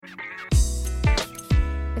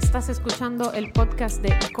Estás escuchando el podcast de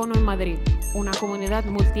Icono en Madrid, una comunidad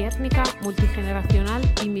multiétnica, multigeneracional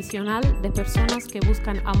y misional de personas que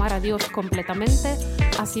buscan amar a Dios completamente,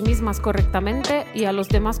 a sí mismas correctamente y a los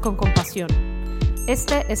demás con compasión.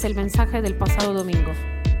 Este es el mensaje del pasado domingo.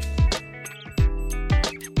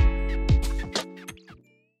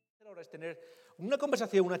 Ahora es tener una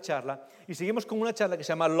conversación, una charla, y seguimos con una charla que se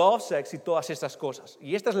llama Love, Sex y todas estas cosas.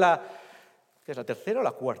 Y esta es ¿qué es la tercera o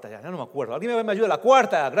la cuarta ya? Ya no me acuerdo. ¿Alguien me ayuda? La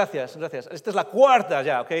cuarta, gracias. Esta es la cuarta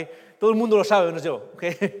ya, ¿ok? Todo el mundo lo sabe, menos yo, ¿ok?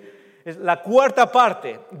 Es la cuarta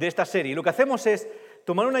parte de esta serie. Y lo que hacemos es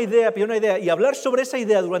tomar una idea, pillar una idea y hablar sobre esa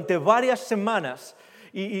idea durante varias semanas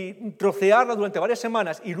y trocearla durante varias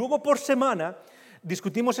semanas y luego por semana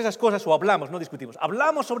discutimos esas cosas, o hablamos, no discutimos,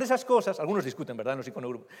 hablamos sobre esas cosas, algunos discuten, ¿verdad?,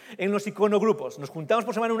 en los iconogrupos. Nos juntamos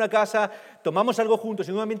por semana en una casa, tomamos algo juntos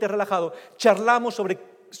en un ambiente relajado, charlamos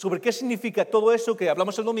sobre qué significa todo eso que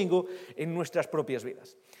hablamos el domingo en nuestras propias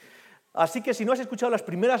vidas. Así que si no has escuchado las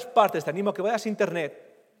primeras partes, te animo a que vayas a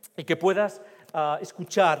internet y que puedas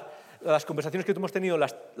escuchar las conversaciones que hemos tenido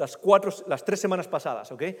las 3 semanas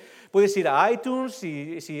pasadas, ¿ok? Puedes ir a iTunes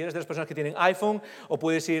si eres de las personas que tienen iPhone, o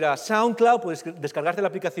puedes ir a SoundCloud, puedes descargarte la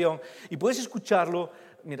aplicación y puedes escucharlo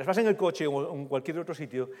mientras vas en el coche o en cualquier otro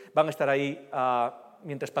sitio. Van a estar ahí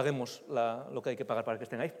mientras paguemos lo que hay que pagar para que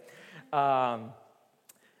estén ahí.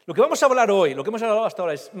 Lo que vamos a hablar hoy, lo que hemos hablado hasta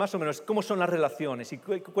ahora es más o menos cómo son las relaciones y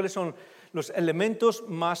cuáles son los elementos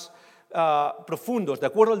más profundos, de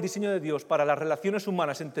acuerdo al diseño de Dios, para las relaciones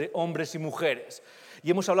humanas entre hombres y mujeres.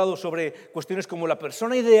 Y hemos hablado sobre cuestiones como la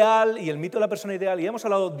persona ideal y el mito de la persona ideal, y hemos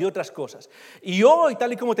hablado de otras cosas. Y hoy,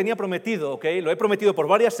 tal y como tenía prometido, ¿okay? Lo he prometido por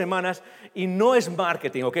varias semanas, y no es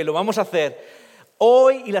marketing, ¿okay? Lo vamos a hacer.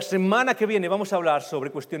 Hoy y la semana que viene vamos a hablar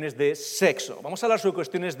sobre cuestiones de sexo, vamos a hablar sobre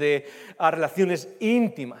cuestiones de relaciones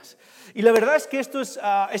íntimas. Y la verdad es que esto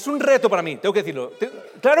es un reto para mí, tengo que decirlo.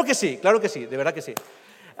 Claro que sí, de verdad que sí.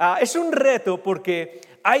 Es un reto porque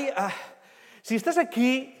si estás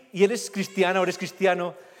aquí y eres cristiana o eres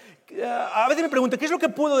cristiano, a veces me pregunto, ¿qué es lo que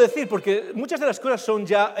puedo decir? Porque muchas de las cosas son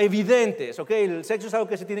ya evidentes, ¿ok? El sexo es algo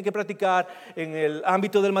que se tiene que practicar en el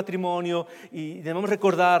ámbito del matrimonio y debemos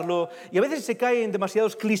recordarlo. Y a veces se cae en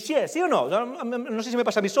demasiados clichés, ¿sí o no? No sé si me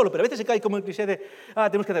pasa a mí solo, pero a veces se cae como el cliché de,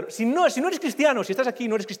 tenemos que hacerlo. Si no eres cristiano, si estás aquí y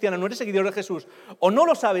no eres cristiano, no eres seguidor de Jesús, o no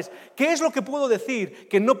lo sabes, ¿qué es lo que puedo decir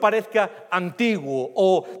que no parezca antiguo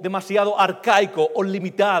o demasiado arcaico o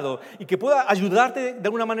limitado y que pueda ayudarte de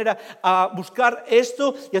alguna manera a buscar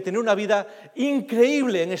esto y a tener una vida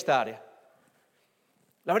increíble en esta área?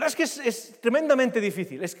 La verdad es que es tremendamente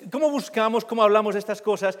difícil. Es cómo buscamos, cómo hablamos de estas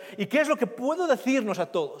cosas y qué es lo que puedo decirnos a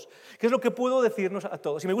todos. ¿Qué es lo que puedo decirnos a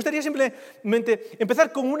todos? Y me gustaría simplemente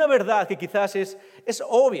empezar con una verdad que quizás es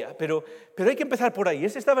obvia, pero hay que empezar por ahí.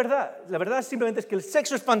 Es esta verdad. La verdad simplemente es que el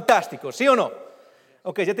sexo es fantástico, ¿sí o no?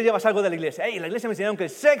 Ok, ya te llevas algo de la iglesia. La iglesia me enseñaron que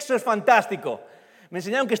el sexo es fantástico. Me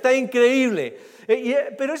enseñaron que está increíble,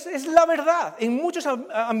 pero es la verdad en muchos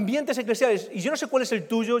ambientes eclesiales, y yo no sé cuál es el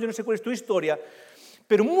tuyo, yo no sé cuál es tu historia,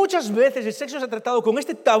 pero muchas veces el sexo se ha tratado con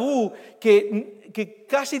este tabú que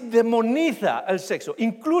casi demoniza el sexo,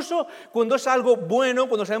 incluso cuando es algo bueno,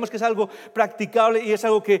 cuando sabemos que es algo practicable y es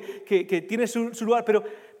algo que tiene su lugar,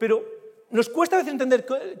 pero nos cuesta a veces entender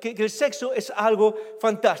que el sexo es algo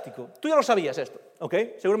fantástico. Tú ya lo sabías esto, ¿ok?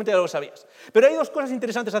 Seguramente ya lo sabías, pero hay 2 cosas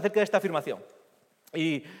interesantes acerca de esta afirmación.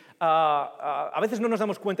 Y a veces no nos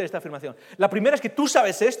damos cuenta de esta afirmación. La primera es que tú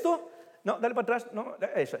sabes esto. No, dale para atrás. No,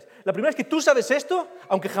 eso es. La primera es que tú sabes esto,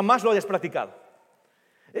 aunque jamás lo hayas practicado.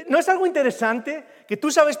 ¿No es algo interesante que tú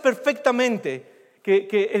sabes perfectamente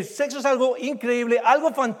que el sexo es algo increíble,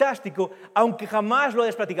 algo fantástico, aunque jamás lo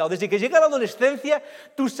hayas practicado? Desde que llega la adolescencia,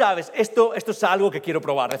 tú sabes, esto es algo que quiero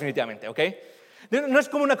probar definitivamente, ¿ok? No es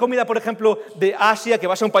como una comida, por ejemplo, de Asia, que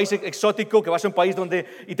vas a un país exótico, que vas a un país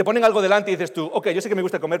y te ponen algo delante y dices tú, ok, yo sé que me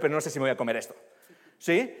gusta comer, pero no sé si me voy a comer esto.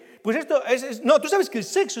 ¿Sí? Pues esto no, tú sabes que el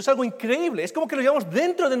sexo es algo increíble, es como que lo llevamos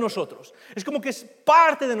dentro de nosotros, es como que es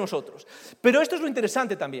parte de nosotros. Pero esto es lo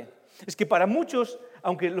interesante también, es que para muchos,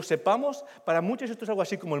 aunque lo sepamos, para muchos esto es algo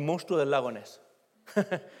así como el monstruo del lago Ness.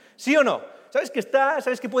 ¿Sí o no? Sabes que está,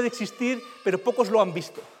 sabes que puede existir, pero pocos lo han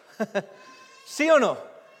visto. ¿Sí o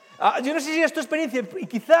no? Yo no sé si es tu experiencia, y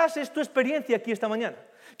quizás es tu experiencia aquí esta mañana.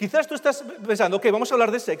 Quizás tú estás pensando, ok, vamos a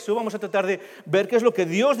hablar de sexo, vamos a tratar de ver qué es lo que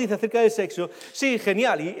Dios dice acerca del sexo. Sí,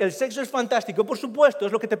 genial, y el sexo es fantástico, por supuesto,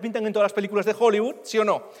 es lo que te pintan en todas las películas de Hollywood, ¿sí o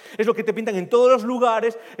no? Es lo que te pintan en todos los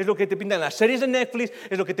lugares, es lo que te pintan en las series de Netflix,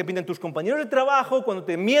 es lo que te pintan tus compañeros de trabajo cuando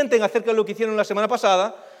te mienten acerca de lo que hicieron la semana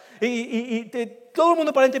pasada. Todo el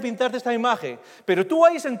mundo parece pintarte esta imagen, pero tú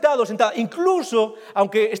ahí sentado, sentada, incluso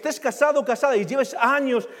aunque estés casado o casada y lleves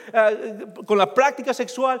años con la práctica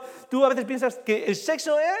sexual, tú a veces piensas que el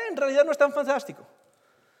sexo en realidad no es tan fantástico.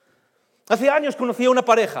 Hace años conocí a una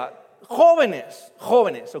pareja, jóvenes,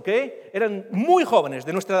 ¿ok? Eran muy jóvenes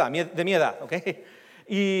de nuestra edad, de mi edad, ¿ok?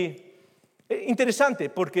 Y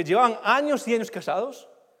interesante, porque llevaban años y años casados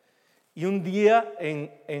y un día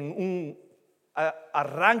en un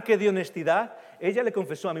arranque de honestidad, ella le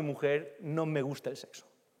confesó a mi mujer: no me gusta el sexo,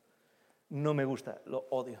 no me gusta, lo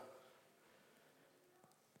odio.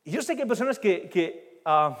 Y yo sé que hay personas que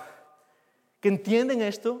entienden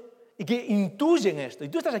esto y que intuyen esto. Y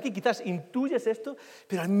tú estás aquí, quizás intuyes esto,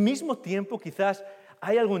 pero al mismo tiempo quizás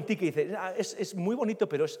hay algo en ti que dice: es muy bonito,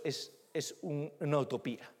 pero es una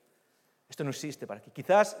utopía. Esto no existe para aquí.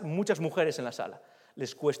 Quizás muchas mujeres en la sala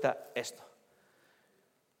les cuesta esto.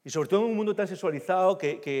 Y sobre todo en un mundo tan sexualizado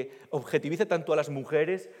que objetiviza tanto a las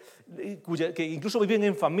mujeres, que incluso viven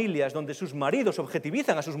en familias donde sus maridos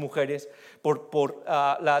objetivizan a sus mujeres por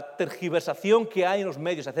la tergiversación que hay en los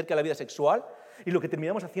medios acerca de la vida sexual, y lo que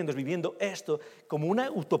terminamos haciendo es viviendo esto como una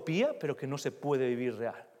utopía, pero que no se puede vivir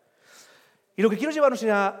real. Y lo que quiero llevarnos es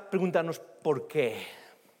a preguntarnos ¿por qué?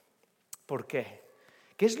 ¿Por qué?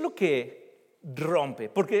 ¿Qué es lo que rompe?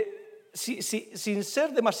 Porque sin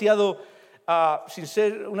ser demasiado... sin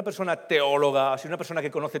ser una persona teóloga, sin una persona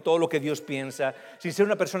que conoce todo lo que Dios piensa, sin ser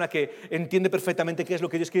una persona que entiende perfectamente qué es lo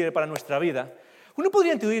que Dios quiere para nuestra vida, uno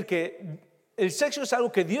podría intuir que el sexo es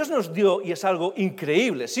algo que Dios nos dio y es algo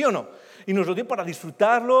increíble, ¿sí o no? Y nos lo dio para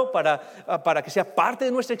disfrutarlo, para que sea parte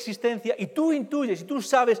de nuestra existencia, y tú intuyes y tú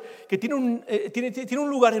sabes que tiene un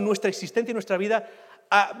lugar en nuestra existencia y en nuestra vida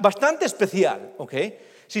bastante especial, ¿ok?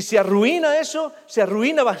 Si se arruina eso, se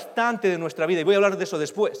arruina bastante de nuestra vida, y voy a hablar de eso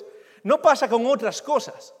después. No pasa con otras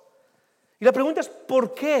cosas. Y la pregunta es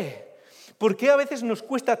 ¿por qué? ¿Por qué a veces nos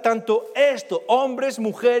cuesta tanto esto? Hombres,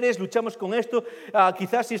 mujeres, luchamos con esto.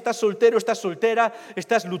 Quizás si estás soltero, estás soltera,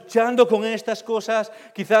 estás luchando con estas cosas.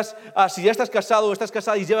 Quizás si ya estás casado o estás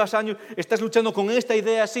casada y llevas años, estás luchando con esta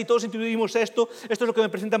idea. Sí, todos intuimos esto. Esto es lo que me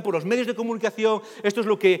presentan por los medios de comunicación. Esto es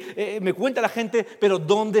lo que me cuenta la gente. Pero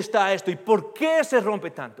 ¿dónde está esto? ¿Y por qué se rompe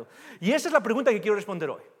tanto? Y esa es la pregunta que quiero responder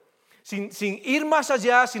hoy. Sin ir más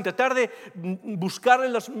allá, sin tratar de buscarle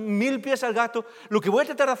los 1000 pies al gato, lo que voy a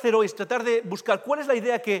tratar de hacer hoy es tratar de buscar cuál es la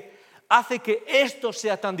idea que hace que esto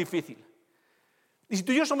sea tan difícil. Y si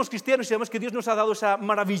tú y yo somos cristianos y sabemos que Dios nos ha dado esa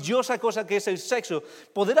maravillosa cosa que es el sexo,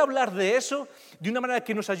 poder hablar de eso de una manera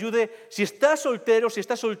que nos ayude, si estás soltero, si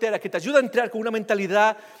estás soltera, que te ayude a entrar con una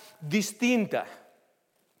mentalidad distinta.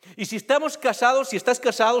 Y si estamos casados, si estás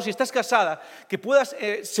casado, si estás casada, que puedas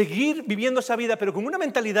seguir viviendo esa vida, pero con una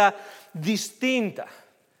mentalidad distinta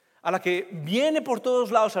a la que viene por todos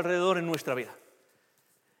lados alrededor en nuestra vida.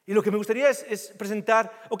 Y lo que me gustaría es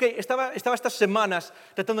presentar, estaba estas semanas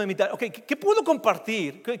tratando de imitar, ¿qué puedo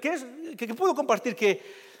compartir? ¿Qué puedo compartir que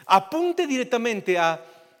apunte directamente a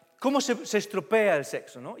cómo se estropea el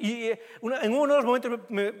sexo, ¿no? Y en uno de los momentos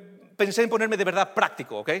pensé en ponerme de verdad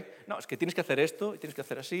práctico, ¿ok? No, es que tienes que hacer esto, y tienes que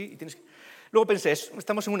hacer así, Luego pensé,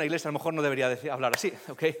 estamos en una iglesia, a lo mejor no debería hablar así,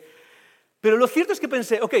 ¿ok? Pero lo cierto es que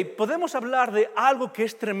pensé, podemos hablar de algo que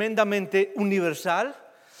es tremendamente universal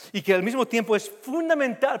y que al mismo tiempo es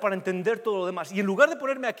fundamental para entender todo lo demás. Y en lugar de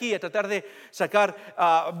ponerme aquí a tratar de sacar,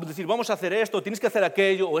 decir, vamos a hacer esto, tienes que hacer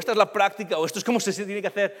aquello, o esta es la práctica, o esto es cómo se tiene que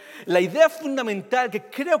hacer, la idea fundamental que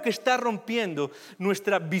creo que está rompiendo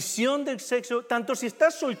nuestra visión del sexo, tanto si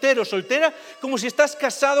estás soltero o soltera, como si estás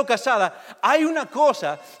casado o casada, hay una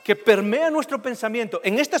cosa que permea nuestro pensamiento,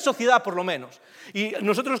 en esta sociedad por lo menos, y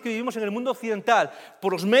nosotros los que vivimos en el mundo occidental,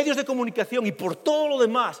 por los medios de comunicación y por todo lo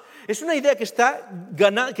demás, es una idea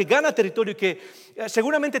que gana territorio y que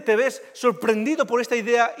seguramente te ves sorprendido por esta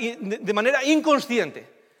idea de manera inconsciente.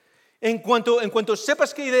 En cuanto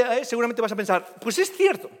sepas qué idea es, seguramente vas a pensar, pues es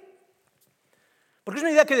cierto. Porque es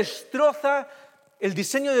una idea que destroza el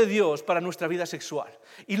diseño de Dios para nuestra vida sexual.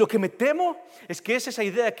 Y lo que me temo es que es esa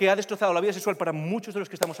idea que ha destrozado la vida sexual para muchos de los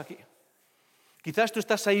que estamos aquí. Quizás tú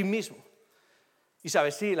estás ahí mismo. Y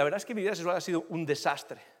sabes, sí, la verdad es que mi vida sexual ha sido un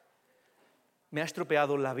desastre. Me ha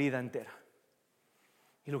estropeado la vida entera.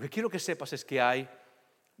 Y lo que quiero que sepas es que hay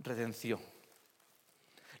redención.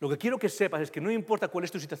 Lo que quiero que sepas es que no importa cuál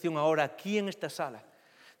es tu situación ahora aquí en esta sala,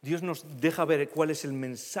 Dios nos deja ver cuál es el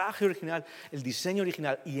mensaje original, el diseño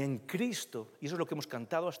original, y en Cristo, y eso es lo que hemos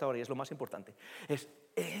cantado hasta ahora y es lo más importante, es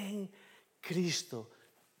en Cristo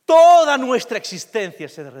toda nuestra existencia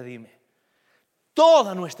se redime.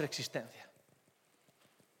 Toda nuestra existencia.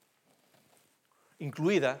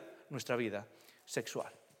 Incluida nuestra vida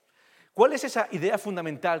sexual. ¿Cuál es esa idea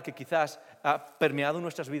fundamental que quizás ha permeado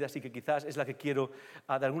nuestras vidas y que quizás es la que quiero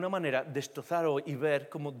de alguna manera destrozar hoy y ver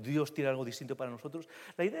cómo Dios tiene algo distinto para nosotros?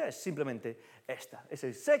 La idea es simplemente esta: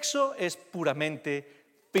 el sexo es puramente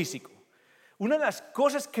físico. Una de las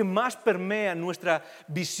cosas que más permea nuestra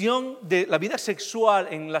visión de la vida sexual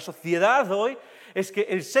en la sociedad hoy es que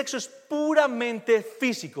el sexo es puramente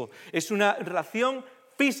físico, es una relación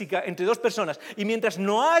física entre dos personas, y mientras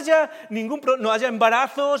no haya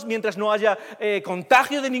embarazos, mientras no haya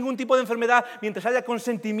contagio de ningún tipo de enfermedad, mientras haya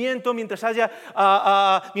consentimiento, mientras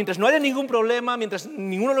no haya ningún problema, mientras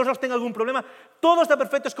ninguno de los dos tenga algún problema, todo está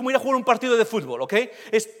perfecto. Es como ir a jugar un partido de fútbol, ¿ok?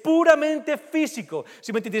 Es puramente físico.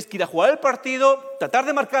 Simplemente tienes que ir a jugar el partido, tratar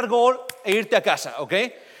de marcar gol e irte a casa, ¿ok?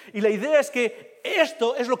 Y la idea es que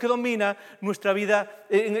esto es lo que domina nuestra vida,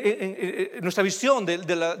 nuestra visión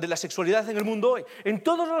de la sexualidad en el mundo hoy. En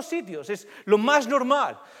todos los sitios es lo más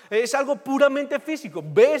normal, es algo puramente físico,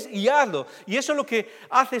 ves y hazlo. Y eso lo que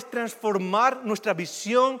hace es transformar nuestra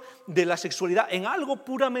visión de la sexualidad en algo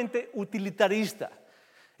puramente utilitarista.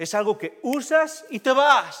 Es algo que usas y te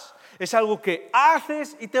vas. Es algo que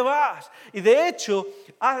haces y te vas. Y de hecho,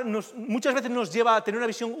 muchas veces nos lleva a tener una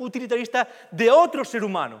visión utilitarista de otro ser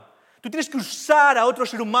humano. Tú tienes que usar a otro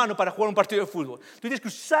ser humano para jugar un partido de fútbol. Tú tienes que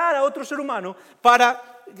usar a otro ser humano para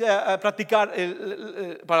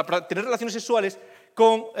para tener relaciones sexuales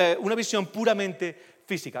con una visión puramente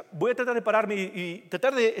física. Voy a tratar de pararme y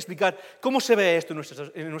tratar de explicar cómo se ve esto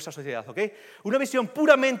en nuestra sociedad, ¿ok? Una visión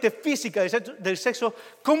puramente física del sexo,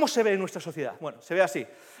 ¿cómo se ve en nuestra sociedad? Bueno, se ve así.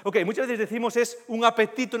 Ok, muchas veces decimos es un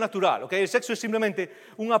apetito natural, ¿ok? El sexo es simplemente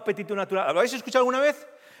un apetito natural. ¿Lo habéis escuchado alguna vez?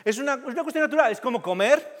 Es una cuestión natural, es como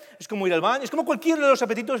comer, es como ir al baño, es como cualquiera de los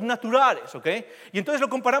apetitos naturales, ¿ok? Y entonces lo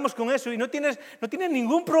comparamos con eso y no tienes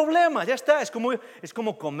ningún problema, ya está, es como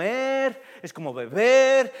comer, es como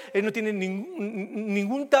beber, no tiene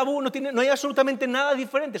ningún tabú, no hay absolutamente nada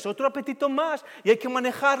diferente, es otro apetito más y hay que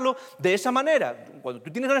manejarlo de esa manera. Cuando tú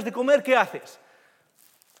tienes ganas de comer, ¿qué haces?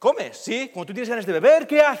 Comes, ¿sí? Cuando tú tienes ganas de beber,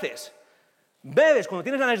 ¿qué haces? Bebes. Cuando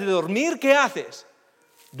tienes ganas de dormir, ¿qué haces?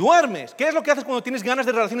 Duermes. ¿Qué es lo que haces cuando tienes ganas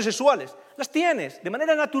de relaciones sexuales? Las tienes, de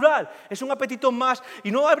manera natural. Es un apetito más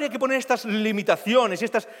y no habría que poner estas limitaciones y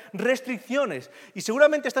estas restricciones. Y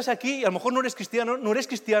seguramente estás aquí y a lo mejor no eres cristiano, no eres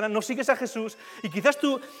cristiana, no sigues a Jesús y quizás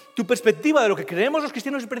tu perspectiva de lo que creemos los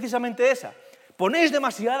cristianos es precisamente esa. Ponéis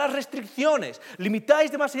demasiadas restricciones, limitáis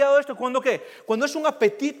demasiado esto. ¿Cuándo qué? Cuando es un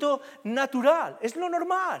apetito natural, es lo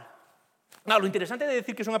normal. No, lo interesante de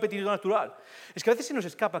decir que es un apetito natural es que a veces se nos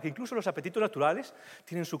escapa que incluso los apetitos naturales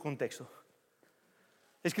tienen su contexto.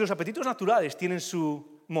 Es que los apetitos naturales tienen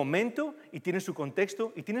su momento y tienen su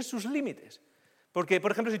contexto y tienen sus límites. Porque,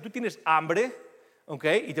 por ejemplo, si tú tienes hambre,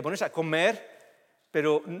 ¿okay? Y te pones a comer,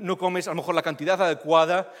 pero no comes a lo mejor la cantidad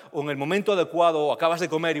adecuada o en el momento adecuado o acabas de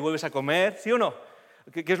comer y vuelves a comer, ¿sí o no?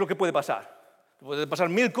 ¿Qué es lo que puede pasar? Puede pasar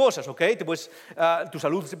mil cosas, ¿ok? Tu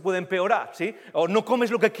salud se puede empeorar, ¿sí? O no comes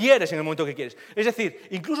lo que quieres en el momento que quieres. Es decir,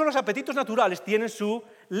 incluso los apetitos naturales tienen su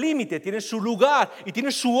límite, tienen su lugar y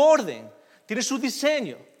tienen su orden, tienen su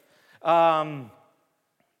diseño. Uno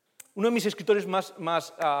de mis escritores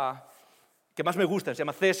que más me gustan se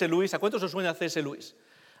llama C.S. Lewis. ¿A cuántos os suena C.S. Lewis?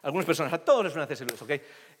 Algunas personas, a todos les suena C.S. Lewis, ¿ok?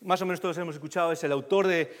 Más o menos todos hemos escuchado, es el autor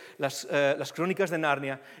de las Crónicas de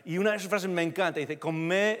Narnia, y una de sus frases me encanta, dice,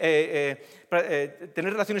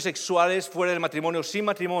 tener relaciones sexuales fuera del matrimonio, sin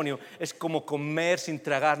matrimonio, es como comer sin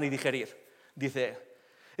tragar ni digerir, dice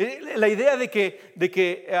él. La idea de que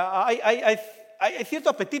hay cierto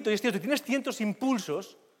apetito, y es cierto, tienes ciertos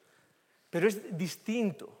impulsos, pero es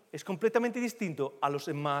distinto, es completamente distinto a los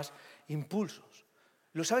demás impulsos.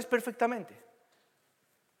 Lo sabes perfectamente.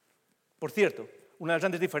 Por cierto, una de las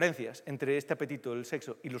grandes diferencias entre este apetito, el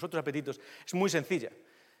sexo, y los otros apetitos es muy sencilla.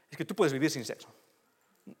 Es que tú puedes vivir sin sexo.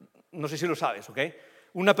 No sé si lo sabes, ¿ok?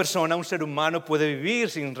 Una persona, un ser humano, puede vivir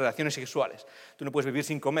sin relaciones sexuales. Tú no puedes vivir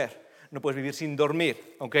sin comer, no puedes vivir sin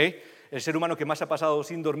dormir, ¿ok? El ser humano que más ha pasado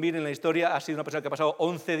sin dormir en la historia ha sido una persona que ha pasado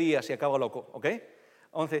 11 días y acaba loco, ¿ok?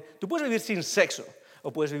 11. Tú puedes vivir sin sexo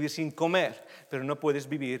o puedes vivir sin comer, pero no puedes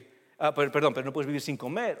vivir... pero no puedes vivir sin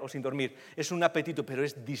comer o sin dormir. Es un apetito, pero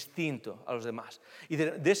es distinto a los demás. Y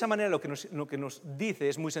de esa manera lo que nos dice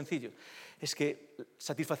es muy sencillo. Es que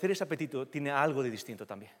satisfacer ese apetito tiene algo de distinto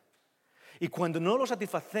también. Y cuando no lo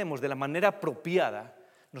satisfacemos de la manera apropiada,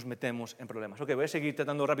 nos metemos en problemas. Ok, voy a seguir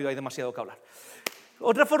tratando rápido, hay demasiado que hablar.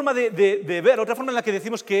 Otra forma de ver, otra forma en la que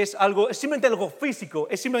decimos que es simplemente algo físico,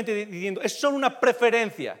 es simplemente diciendo, es solo una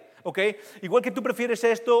preferencia. ¿ok? Igual que tú prefieres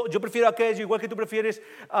esto, yo prefiero aquello, igual que tú prefieres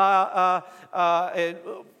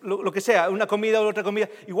lo que sea, una comida o otra comida,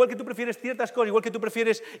 igual que tú prefieres ciertas cosas, igual que tú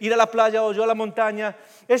prefieres ir a la playa o yo a la montaña,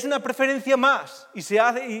 es una preferencia más y se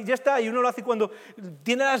hace y ya está, y uno lo hace cuando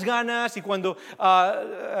tiene las ganas y cuando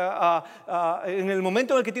en el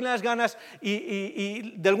momento en el que tiene las ganas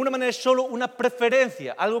y de alguna manera es solo una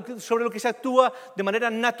preferencia, algo sobre lo que se actúa de manera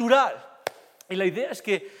natural. Y la idea es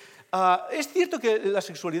que es cierto que la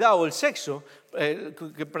sexualidad o el sexo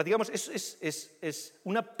que practicamos es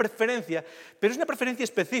una preferencia, pero es una preferencia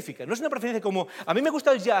específica. No es una preferencia como a mí me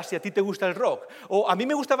gusta el jazz y a ti te gusta el rock, o a mí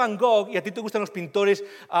me gusta Van Gogh y a ti te gustan los pintores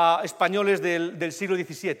españoles del siglo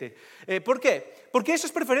XVII. ¿Por qué? Porque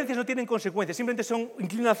esas preferencias no tienen consecuencias, simplemente son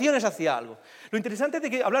inclinaciones hacia algo. Lo interesante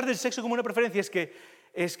de hablar del sexo como una preferencia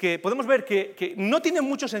es que podemos ver que no tiene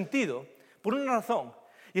mucho sentido por una razón.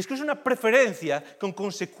 Y es que es una preferencia con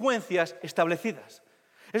consecuencias establecidas.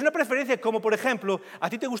 Es una preferencia como, por ejemplo, a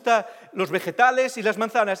ti te gustan los vegetales y las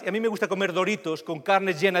manzanas y a mí me gusta comer Doritos con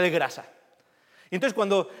carne llena de grasa. Y entonces,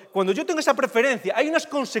 cuando yo tengo esa preferencia, hay unas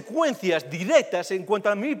consecuencias directas en cuanto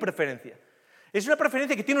a mi preferencia. Es una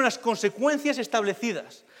preferencia que tiene unas consecuencias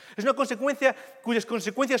establecidas. Es una consecuencia cuyas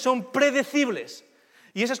consecuencias son predecibles.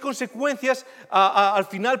 Y esas consecuencias al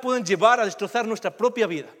final pueden llevar a destrozar nuestra propia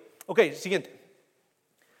vida. Ok, siguiente.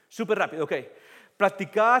 Súper rápido, ok.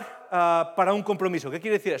 Practicar para un compromiso. ¿Qué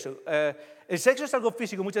quiere decir eso? El sexo es algo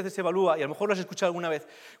físico, muchas veces se evalúa, y a lo mejor lo has escuchado alguna vez,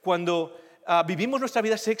 cuando vivimos nuestra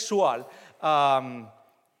vida sexual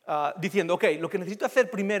diciendo, ok, lo que necesito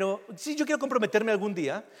hacer primero, sí, yo quiero comprometerme algún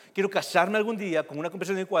día, quiero casarme algún día con una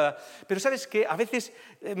conversión adecuada, pero ¿sabes qué? A veces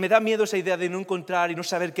me da miedo esa idea de no encontrar y no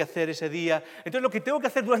saber qué hacer ese día. Entonces lo que tengo que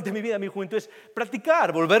hacer durante mi vida, mi juventud, es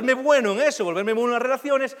practicar, volverme bueno en eso, volverme bueno en las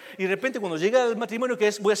relaciones, y de repente cuando llega el matrimonio, ¿qué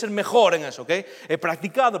es? Voy a ser mejor en eso, ¿ok? He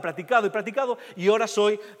practicado y ahora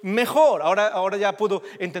soy mejor. Ahora ya puedo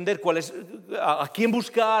entender a quién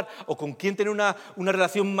buscar o con quién tener una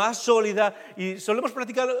relación más sólida, y solemos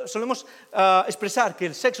expresar que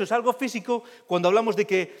el sexo es algo físico cuando hablamos de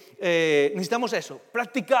que necesitamos eso,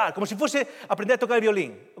 practicar, como si fuese aprender a tocar el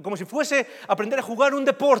violín, como si fuese aprender a jugar un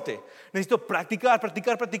deporte. Necesito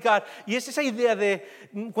practicar, y es esa idea de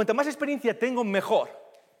cuanta más experiencia tengo, mejor.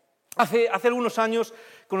 Hace algunos años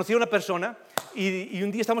conocí a una persona y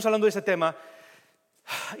un día estamos hablando de ese tema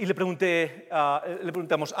y le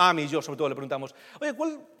preguntamos, a mí y yo sobre todo le preguntamos, oye,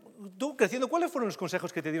 tú creciendo, ¿cuáles fueron los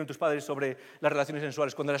consejos que te dieron tus padres sobre las relaciones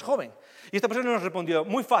sensuales cuando eras joven? Y esta persona nos respondió,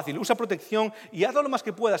 muy fácil, usa protección y haz lo más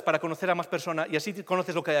que puedas para conocer a más personas y así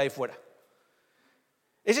conoces lo que hay ahí fuera.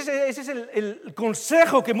 Ese es el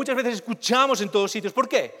consejo que muchas veces escuchamos en todos sitios. ¿Por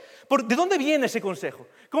qué? ¿De dónde viene ese consejo?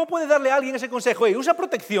 ¿Cómo puede darle a alguien ese consejo? Usa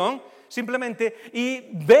protección, simplemente, y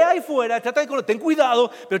ve ahí fuera, ten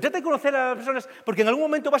cuidado, pero trata de conocer a las personas, porque en algún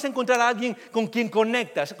momento vas a encontrar a alguien con quien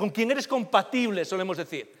conectas, con quien eres compatible, solemos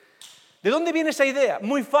decir. ¿De dónde viene esa idea?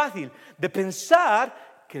 Muy fácil, de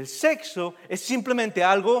pensar que el sexo es simplemente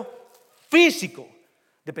algo físico,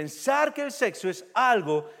 de pensar que el sexo es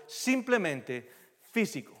algo simplemente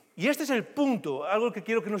físico. Y este es el punto, algo que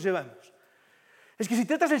quiero que nos llevemos. Es que si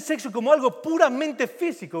tratas el sexo como algo puramente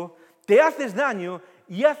físico, te haces daño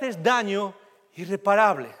y haces daño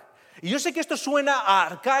irreparable. Y yo sé que esto suena a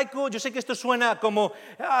arcaico, yo sé que esto suena como,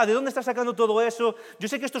 ¿de dónde estás sacando todo eso? Yo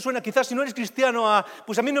sé que esto suena, quizás si no eres cristiano,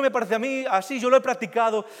 pues a mí no me parece a mí, así yo lo he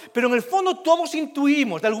practicado, pero en el fondo todos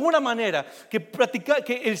intuimos, de alguna manera,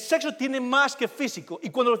 que el sexo tiene más que físico. Y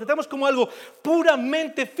cuando lo tratamos como algo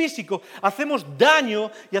puramente físico, hacemos daño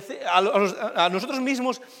a nosotros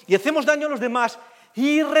mismos y hacemos daño a los demás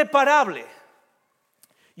irreparable.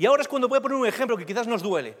 Y ahora es cuando voy a poner un ejemplo que quizás nos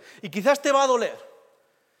duele y quizás te va a doler.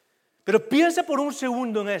 Pero piensa por un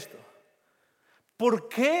segundo en esto. ¿Por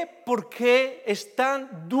qué es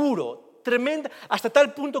tan duro, tremendo, hasta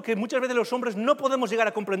tal punto que muchas veces los hombres no podemos llegar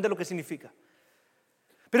a comprender lo que significa?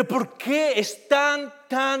 Pero ¿por qué es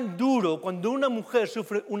tan duro cuando una mujer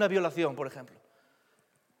sufre una violación, por ejemplo?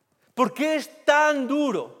 ¿Por qué es tan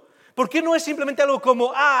duro? ¿Por qué no es simplemente algo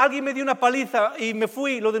como, alguien me dio una paliza y me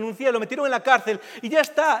fui, lo denuncié, lo metieron en la cárcel y ya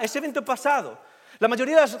está, ese evento pasado? La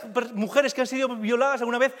mayoría de las mujeres que han sido violadas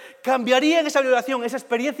alguna vez cambiarían esa violación, esa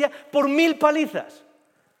experiencia, por 1000 palizas.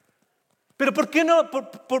 Pero ¿por qué no?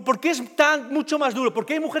 ¿Por qué es mucho más duro? ¿Por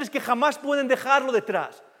qué hay mujeres que jamás pueden dejarlo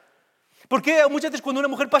detrás? ¿Por qué muchas veces cuando una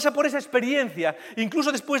mujer pasa por esa experiencia,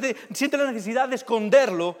 incluso después siente la necesidad de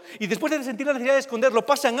esconderlo, y después de sentir la necesidad de esconderlo,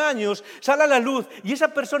 pasan años, sale a la luz, y esa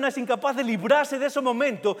persona es incapaz de librarse de ese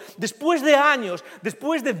momento, después de años,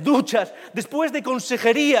 después de duchas, después de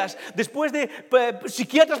consejerías, después de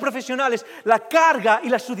psiquiatras profesionales, la carga y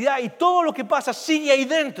la suciedad y todo lo que pasa sigue ahí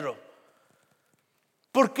dentro.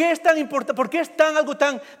 ¿Por qué es tan importante? ¿Por qué es algo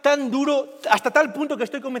tan duro hasta tal punto que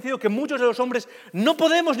estoy convencido que muchos de los hombres no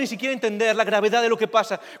podemos ni siquiera entender la gravedad de lo que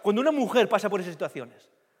pasa cuando una mujer pasa por esas situaciones?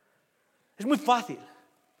 Es muy fácil.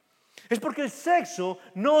 Es porque el sexo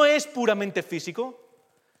no es puramente físico.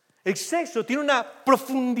 El sexo tiene una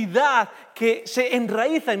profundidad que se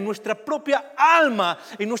enraiza en nuestra propia alma,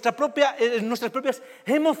 en nuestras propias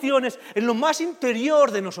emociones, en lo más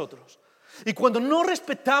interior de nosotros. Y cuando no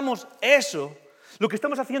respetamos eso, lo que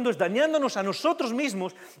estamos haciendo es dañándonos a nosotros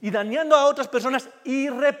mismos y dañando a otras personas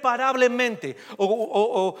irreparablemente.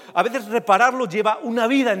 O a veces repararlo lleva una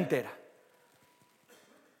vida entera.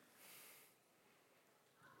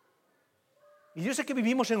 Y yo sé que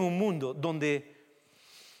vivimos en un mundo donde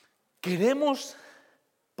queremos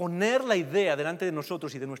poner la idea delante de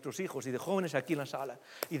nosotros y de nuestros hijos y de jóvenes aquí en la sala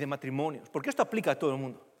y de matrimonios, porque esto aplica a todo el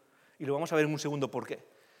mundo. Y lo vamos a ver en un segundo por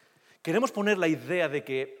qué. Queremos poner la idea de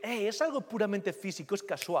que es algo puramente físico, es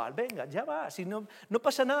casual. Venga, ya va, si no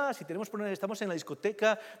pasa nada, si estamos en la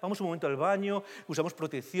discoteca, vamos un momento al baño, usamos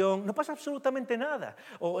protección, no pasa absolutamente nada.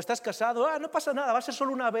 O estás casado, no pasa nada, va a ser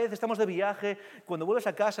solo una vez, estamos de viaje, cuando vuelves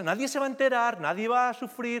a casa nadie se va a enterar, nadie va a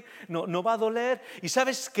sufrir, no va a doler. ¿Y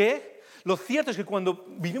sabes qué? Lo cierto es que cuando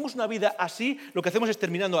vivimos una vida así, lo que hacemos es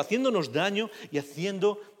terminando haciéndonos daño y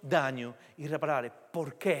haciendo daño irreparable.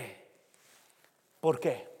 ¿Por qué? ¿Por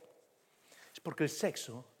qué? Porque el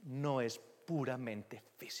sexo no es puramente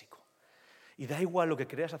físico. Y da igual lo que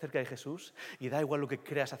creas acerca de Jesús, y da igual lo que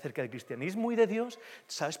creas acerca del cristianismo y de Dios,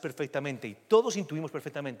 sabes perfectamente, y todos intuimos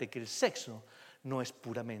perfectamente, que el sexo no es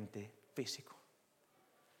puramente físico.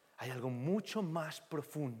 Hay algo mucho más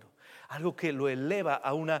profundo, algo que lo eleva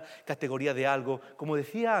a una categoría de algo, como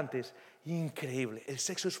decía antes, increíble. El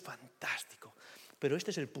sexo es fantástico, pero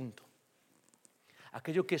este es el punto.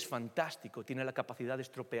 Aquello que es fantástico tiene la capacidad de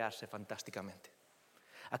estropearse fantásticamente.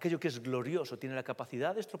 Aquello que es glorioso tiene la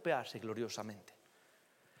capacidad de estropearse gloriosamente.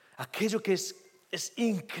 Aquello que es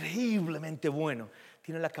increíblemente bueno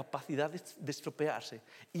tiene la capacidad de estropearse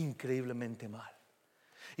increíblemente mal.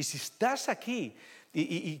 Y si estás aquí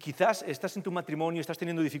y quizás estás en tu matrimonio, estás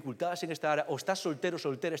teniendo dificultades en esta área, o estás soltero,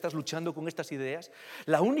 soltera, estás luchando con estas ideas,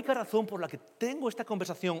 la única razón por la que tengo esta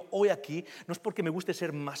conversación hoy aquí no es porque me guste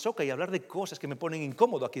ser masoca y hablar de cosas que me ponen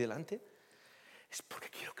incómodo aquí delante, es porque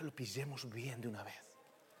quiero que lo pillemos bien de una vez.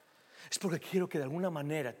 Es porque quiero que de alguna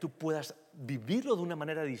manera tú puedas vivirlo de una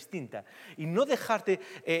manera distinta y no dejarte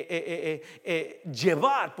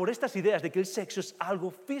llevar por estas ideas de que el sexo es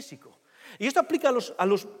algo físico. Y esto aplica a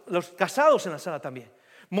los casados en la sala también.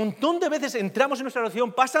 Montón de veces entramos en nuestra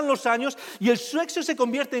relación, pasan los años y el sexo se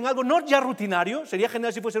convierte en algo no ya rutinario, sería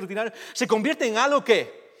genial si fuese rutinario, se convierte en algo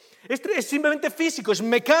que es simplemente físico, es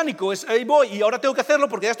mecánico, es ahí voy y ahora tengo que hacerlo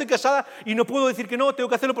porque ya estoy casada y no puedo decir que no, tengo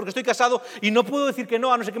que hacerlo porque estoy casado y no puedo decir que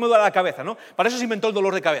no, a no ser que me duele la cabeza, ¿no? Para eso se inventó el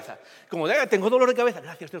dolor de cabeza. Como, tengo dolor de cabeza,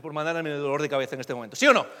 gracias Dios por mandarme el dolor de cabeza en este momento, ¿sí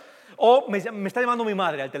o no? O me está llamando mi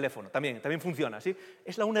madre al teléfono, también funciona, ¿sí?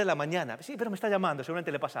 Es la 1 de la mañana, sí, pero me está llamando,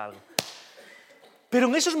 seguramente le pasa algo. Pero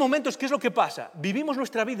en esos momentos, ¿qué es lo que pasa? Vivimos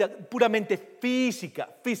nuestra vida puramente física.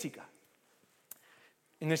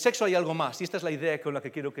 En el sexo hay algo más, y esta es la idea con la que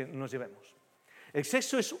quiero que nos llevemos. El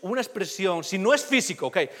sexo es una expresión, si no es físico,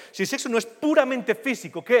 ¿ok? Si el sexo no es puramente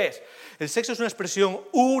físico, ¿qué es? El sexo es una expresión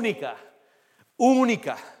única.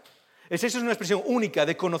 El sexo es una expresión única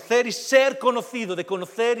de conocer y ser conocido,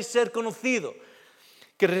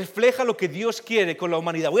 que refleja lo que Dios quiere con la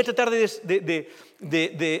humanidad. Voy a tratar de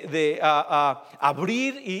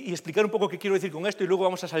abrir y explicar un poco qué quiero decir con esto y luego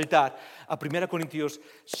vamos a saltar a 1 Corintios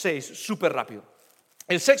 6, súper rápido.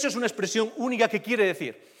 El sexo es una expresión única que quiere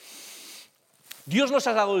decir, Dios nos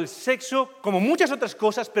ha dado el sexo como muchas otras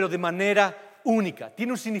cosas, pero de manera única.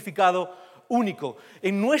 Tiene un significado único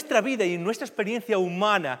en nuestra vida y en nuestra experiencia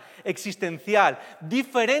humana, existencial,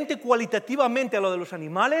 diferente cualitativamente a lo de los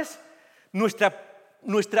animales.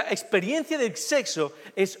 Nuestra experiencia del sexo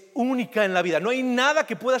es única en la vida. No hay nada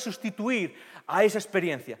que pueda sustituir a esa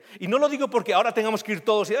experiencia. Y no lo digo porque ahora tengamos que ir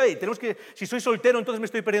todos y si soy soltero entonces me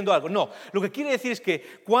estoy perdiendo algo. No, lo que quiere decir es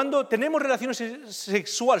que cuando tenemos relaciones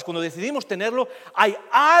sexuales, cuando decidimos tenerlo, hay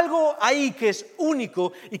algo ahí que es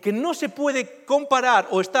único y que no se puede comparar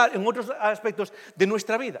o estar en otros aspectos de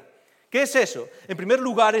nuestra vida. ¿Qué es eso? En primer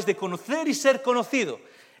lugar es de conocer y ser conocido.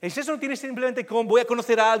 El sexo no tiene simplemente con voy a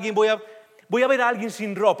conocer a alguien, voy a ver a alguien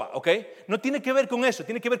sin ropa, ¿ok? No tiene que ver con eso,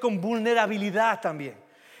 tiene que ver con vulnerabilidad también.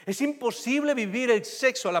 Es imposible vivir el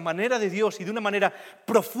sexo a la manera de Dios y de una manera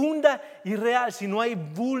profunda y real si no hay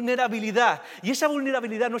vulnerabilidad. Y esa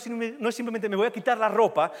vulnerabilidad no es simplemente me voy a quitar la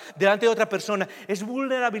ropa delante de otra persona, es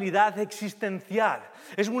vulnerabilidad existencial,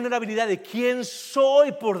 es vulnerabilidad de quién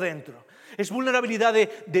soy por dentro. Es vulnerabilidad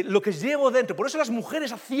de lo que llevo dentro. Por eso las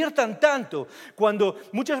mujeres aciertan tanto cuando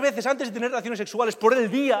muchas veces antes de tener relaciones sexuales por el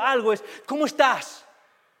día algo es, ¿cómo estás?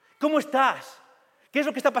 ¿Cómo estás? ¿Qué es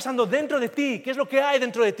lo que está pasando dentro de ti? ¿Qué es lo que hay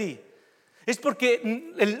dentro de ti? Es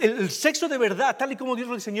porque el sexo de verdad, tal y como Dios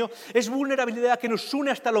lo diseñó, es vulnerabilidad que nos une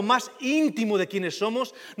hasta lo más íntimo de quienes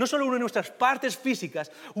somos. No solo une nuestras partes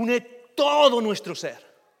físicas, une todo nuestro ser.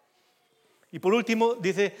 Y por último,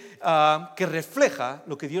 dice que refleja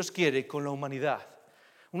lo que Dios quiere con la humanidad.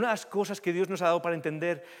 Una de las cosas que Dios nos ha dado para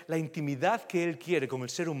entender la intimidad que Él quiere con el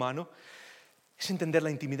ser humano es entender la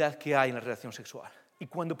intimidad que hay en la relación sexual. Y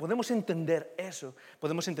cuando podemos entender eso,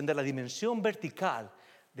 podemos entender la dimensión vertical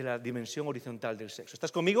de la dimensión horizontal del sexo.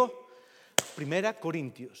 ¿Estás conmigo? 1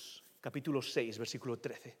 Corintios, capítulo 6, versículo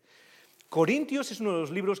 13. Corintios es uno de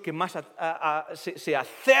los libros que más se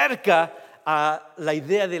acerca a la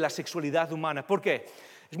idea de la sexualidad humana. ¿Por qué?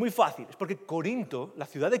 Es muy fácil. Es porque Corinto, la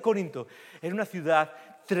ciudad de Corinto, era una ciudad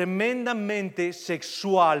tremendamente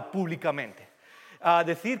sexual públicamente.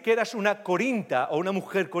 Decir que eras una corinta o una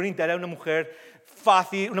mujer corinta era una mujer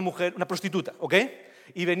fácil, una prostituta, ¿ok?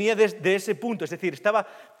 Y venía de ese punto, es decir, estaba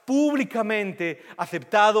públicamente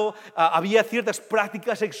aceptado, había ciertas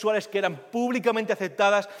prácticas sexuales que eran públicamente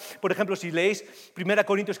aceptadas. Por ejemplo, si leéis 1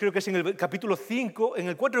 Corintios, creo que es en el capítulo 5, en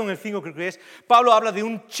el 4 o en el 5 creo que es, Pablo habla de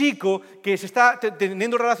un chico que se está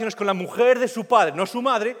teniendo relaciones con la mujer de su padre, no su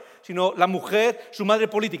madre, sino la mujer, su madre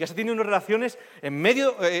política. Está teniendo relaciones en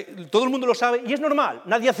medio, todo el mundo lo sabe y es normal,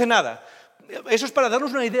 nadie hace nada. Eso es para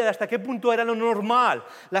darnos una idea de hasta qué punto era lo normal,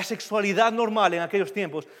 la sexualidad normal en aquellos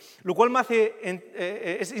tiempos, lo cual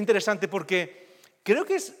es interesante porque creo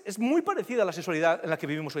que es muy parecida a la sexualidad en la que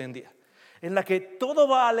vivimos hoy en día, en la que todo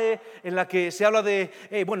vale, en la que se habla de,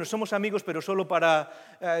 bueno, somos amigos pero solo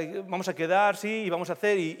vamos a quedar, sí, y vamos a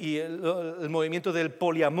hacer, y el movimiento del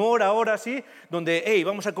poliamor ahora, sí, donde,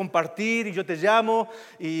 vamos a compartir y yo te llamo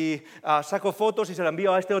y saco fotos y se la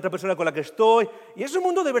envío a esta otra persona con la que estoy. Y es un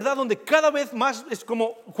mundo de verdad donde cada vez más es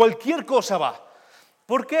como cualquier cosa va.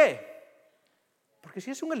 ¿Por qué? Porque si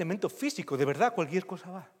es un elemento físico, de verdad cualquier cosa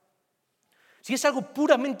va. Si es algo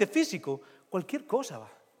puramente físico, cualquier cosa va.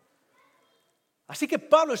 Así que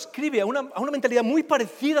Pablo escribe a una mentalidad muy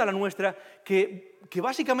parecida a la nuestra que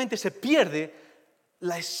básicamente se pierde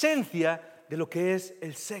la esencia de lo que es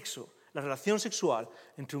el sexo, la relación sexual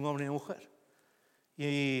entre un hombre y una mujer.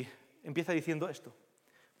 Y empieza diciendo esto,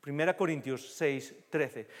 1 Corintios 6,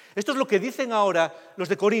 13. Esto es lo que dicen ahora los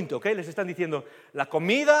de Corinto, ¿ok? Les están diciendo, la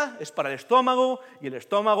comida es para el estómago y el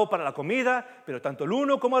estómago para la comida, pero tanto el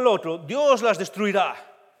uno como el otro, Dios las destruirá.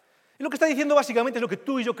 Y lo que está diciendo básicamente es lo que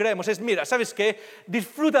tú y yo creemos, es mira, ¿sabes qué?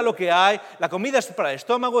 Disfruta lo que hay, la comida es para el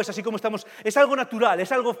estómago, es así como estamos, es algo natural,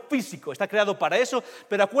 es algo físico, está creado para eso,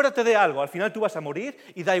 pero acuérdate de algo, al final tú vas a morir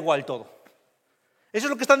y da igual todo. Eso es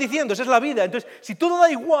lo que están diciendo, esa es la vida. Entonces, si todo da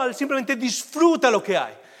igual, simplemente disfruta lo que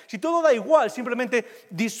hay. Si todo da igual, simplemente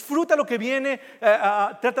disfruta lo que viene,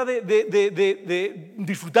 trata de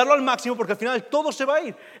disfrutarlo al máximo porque al final todo se va a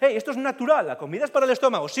ir. Esto es natural, la comida es para el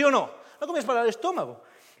estómago, ¿sí o no? La comida es para el estómago.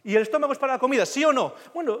 ¿Y el estómago es para la comida? ¿Sí o no?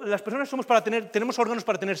 Bueno, las personas tenemos órganos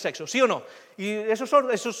para tener sexo, ¿sí o no? ¿Y esos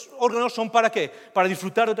órganos son para qué? Para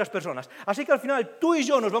disfrutar de otras personas. Así que al final tú y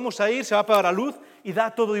yo nos vamos a ir, se va a apagar la luz y da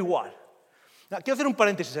todo igual. Quiero hacer un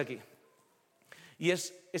paréntesis aquí. Y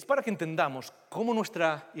es para que entendamos cómo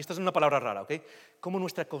y esta es una palabra rara, ¿ok? Cómo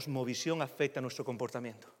nuestra cosmovisión afecta a nuestro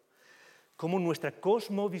comportamiento. Cómo nuestra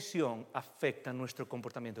cosmovisión afecta nuestro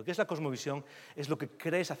comportamiento. ¿Qué es la cosmovisión? Es lo que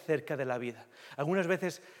crees acerca de la vida. Algunas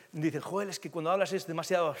veces dicen, Joel, es que cuando hablas es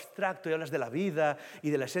demasiado abstracto y hablas de la vida y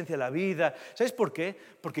de la esencia de la vida. ¿Sabes por qué?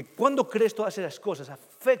 Porque cuando crees todas esas cosas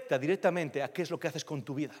afecta directamente a qué es lo que haces con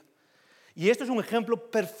tu vida. Y esto es un ejemplo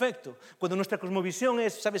perfecto. Cuando nuestra cosmovisión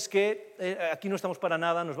es, ¿sabes qué? Aquí no estamos para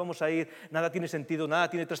nada, nos vamos a ir, nada tiene sentido, nada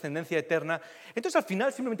tiene trascendencia eterna. Entonces al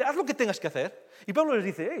final simplemente haz lo que tengas que hacer. Y Pablo les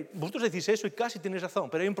dice, vosotros decís eso y casi tenéis razón,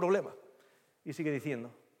 pero hay un problema. Y sigue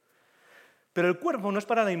diciendo, pero el cuerpo no es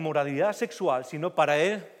para la inmoralidad sexual, sino para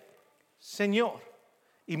el Señor.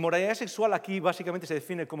 Inmoralidad sexual aquí básicamente se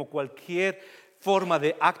define como cualquier forma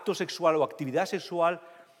de acto sexual o actividad sexual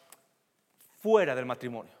fuera del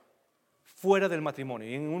matrimonio. Fuera del matrimonio.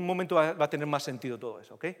 Y en un momento va a tener más sentido todo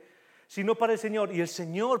eso, ¿ok? Sino para el Señor y el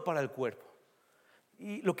Señor para el cuerpo.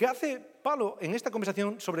 Y lo que hace Pablo en esta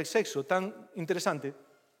conversación sobre el sexo tan interesante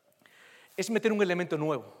es meter un elemento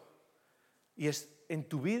nuevo. Y es, en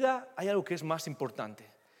tu vida hay algo que es más importante.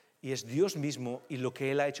 Y es Dios mismo y lo que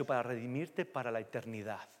Él ha hecho para redimirte para la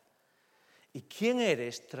eternidad. Y quién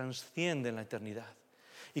eres trasciende en la eternidad.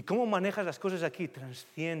 Y cómo manejas las cosas aquí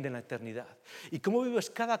trasciende en la eternidad. Y cómo vives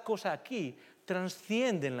cada cosa aquí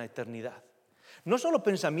trasciende en la eternidad. No solo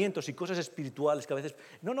pensamientos y cosas espirituales que a veces...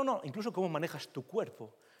 No, incluso cómo manejas tu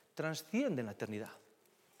cuerpo trasciende en la eternidad.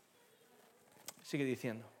 Sigue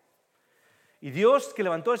diciendo. Y Dios que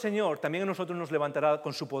levantó al Señor, también a nosotros nos levantará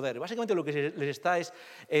con su poder. Básicamente lo que les está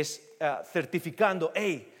es certificando,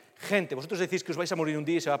 hey, gente, vosotros decís que os vais a morir un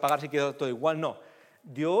día y se va a pagar si queda todo igual. No,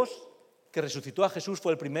 Dios que resucitó a Jesús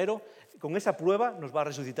fue el primero, con esa prueba nos va a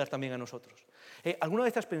resucitar también a nosotros. ¿Alguna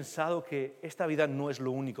vez has pensado que esta vida no es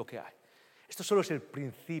lo único que hay? Esto solo es el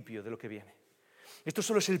principio de lo que viene. Esto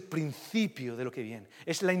solo es el principio de lo que viene.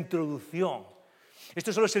 Es la introducción.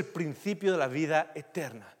 Esto solo es el principio de la vida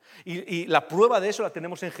eterna. Y la prueba de eso la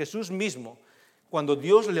tenemos en Jesús mismo. Cuando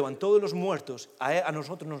Dios le levantó de los muertos, a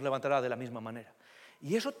nosotros nos levantará de la misma manera.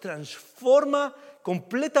 Y eso transforma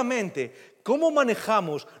completamente cómo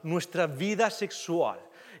manejamos nuestra vida sexual,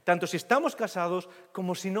 tanto si estamos casados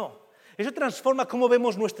como si no. Eso transforma cómo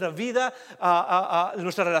vemos nuestra vida,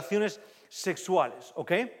 nuestras relaciones sexuales,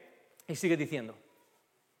 ¿ok? Y sigue diciendo,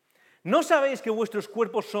 ¿no sabéis que vuestros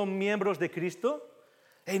cuerpos son miembros de Cristo?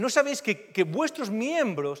 ¿No sabéis que vuestros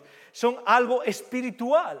miembros son algo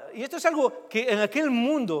espiritual? Y esto es algo que en aquel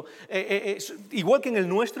mundo, igual que en el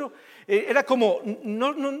nuestro, era como,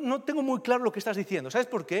 no tengo muy claro lo que estás diciendo. ¿Sabes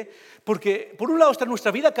por qué? Porque por un lado está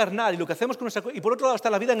nuestra vida carnal y lo que hacemos con nuestra... Y por otro lado está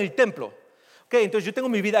la vida en el templo. Okay, entonces yo tengo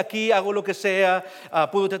mi vida aquí, hago lo que sea,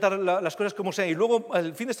 puedo tratar las cosas como sea, y luego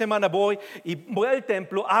el fin de semana voy al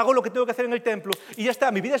templo, hago lo que tengo que hacer en el templo, y ya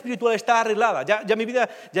está, mi vida espiritual está arreglada, ya mi vida,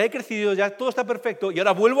 ya he crecido, ya todo está perfecto, y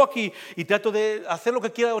ahora vuelvo aquí y trato de hacer lo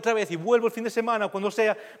que quiera otra vez, y vuelvo el fin de semana, cuando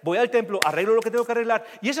sea, voy al templo, arreglo lo que tengo que arreglar,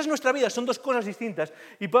 y esa es nuestra vida, son dos cosas distintas.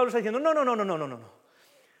 Y Pablo está diciendo, no.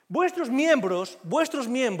 Vuestros miembros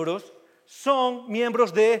son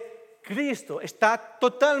miembros de Cristo, está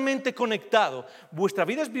totalmente conectado. Vuestra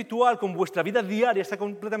vida espiritual con vuestra vida diaria está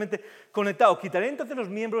completamente conectado. Quitaré entonces los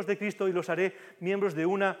miembros de Cristo y los haré miembros de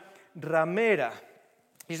una ramera.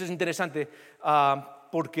 Y eso es interesante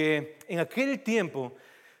porque en aquel tiempo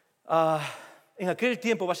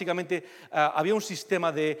básicamente había un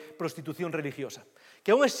sistema de prostitución religiosa que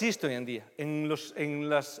aún existe hoy en día.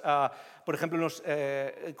 Por ejemplo, en los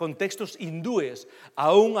contextos hindúes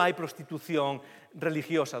aún hay prostitución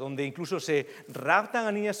religiosa, donde incluso se raptan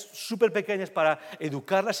a niñas súper pequeñas para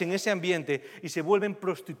educarlas en ese ambiente y se vuelven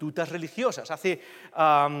prostitutas religiosas. Hace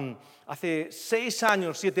 6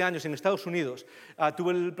 años, 7 años en Estados Unidos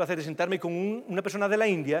tuve el placer de sentarme con una persona de la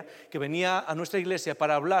India que venía a nuestra iglesia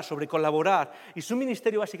para hablar sobre colaborar, y su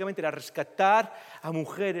ministerio básicamente era rescatar a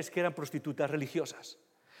mujeres que eran prostitutas religiosas.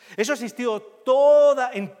 Eso ha existido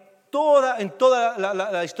en toda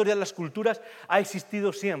la historia de las culturas, ha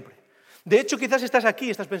existido siempre. De hecho, quizás estás aquí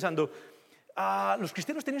y estás pensando, los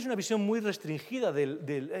cristianos tenéis una visión muy restringida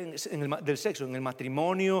del sexo, en el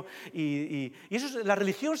matrimonio, y eso la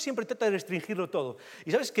religión siempre trata de restringirlo todo.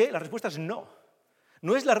 ¿Y sabes qué? La respuesta es no.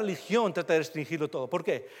 No es la religión trata de restringirlo todo. ¿Por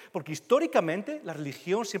qué? Porque históricamente la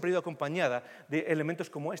religión siempre ha ido acompañada de elementos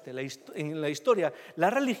como este. En la historia,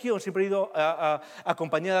 la religión siempre ha ido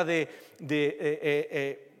acompañada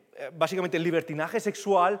de básicamente el libertinaje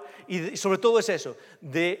sexual y sobre todo es eso,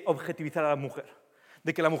 de objetivizar a la mujer,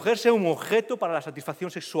 de que la mujer sea un objeto para la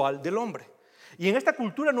satisfacción sexual del hombre. Y en esta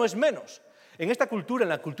cultura no es menos. En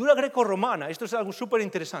la cultura grecorromana, esto es algo súper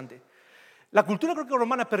interesante, la cultura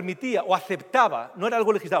grecorromana permitía o aceptaba, no era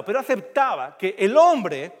algo legislado, pero aceptaba que el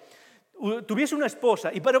hombre tuviese una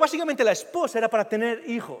esposa, pero básicamente la esposa era para tener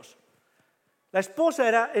hijos. La esposa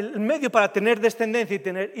era el medio para tener descendencia y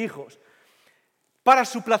tener hijos. Para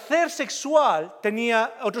su placer sexual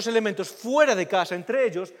tenía otros elementos fuera de casa, entre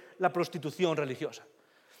ellos la prostitución religiosa.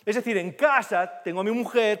 Es decir, en casa tengo a mi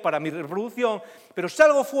mujer para mi reproducción, pero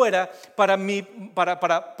salgo fuera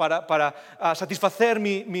para satisfacer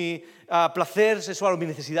mi placer sexual o mis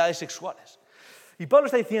necesidades sexuales. Y Pablo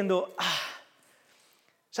está diciendo,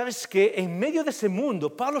 ¿sabes qué? En medio de ese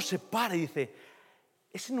mundo, Pablo se para y dice,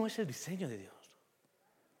 ese no es el diseño de Dios.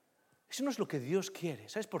 Eso no es lo que Dios quiere.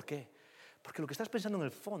 ¿Sabes por qué? Porque lo que estás pensando en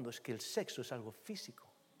el fondo es que el sexo es algo físico.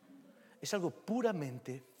 Es algo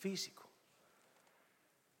puramente físico.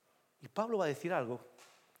 Y Pablo va a decir algo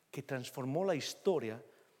que transformó la historia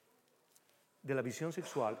de la visión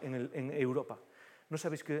sexual en Europa. No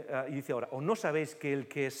sabéis que, y dice ahora, o no sabéis que el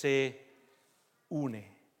que se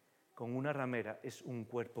une con una ramera es un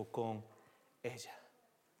cuerpo con ella.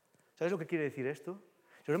 ¿Sabes lo que quiere decir esto?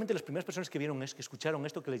 Seguramente las primeras personas que escucharon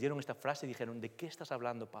esto, que leyeron esta frase, dijeron, ¿de qué estás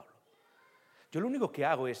hablando, Pablo? Yo lo único que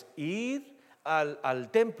hago es ir al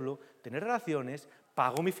templo, tener relaciones,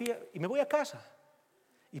 pago mi fee y me voy a casa.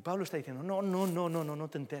 Y Pablo está diciendo, no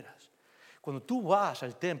te enteras. Cuando tú vas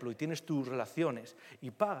al templo y tienes tus relaciones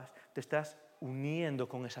y pagas, te estás uniendo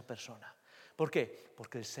con esa persona. ¿Por qué?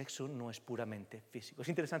 Porque el sexo no es puramente físico. Es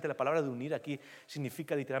interesante, la palabra de unir aquí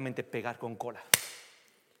significa literalmente pegar con cola.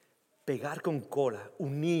 Pegar con cola,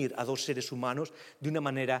 unir a dos seres humanos de una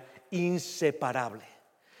manera inseparable,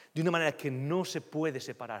 de una manera que no se puede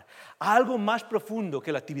separar. Algo más profundo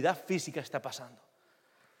que la actividad física está pasando.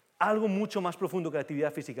 Algo mucho más profundo que la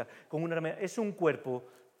actividad física. Es un cuerpo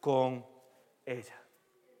con ella.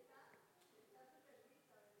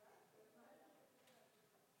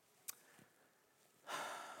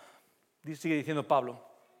 Sigue diciendo Pablo,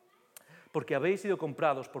 porque habéis sido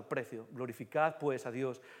comprados por precio, glorificad pues a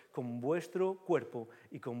Dios con vuestro cuerpo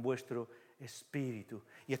y con vuestro espíritu.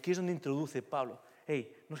 Y aquí es donde introduce Pablo,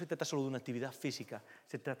 no se trata solo de una actividad física,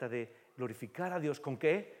 se trata de glorificar a Dios ¿con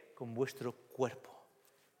qué? Con vuestro cuerpo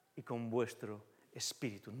y con vuestro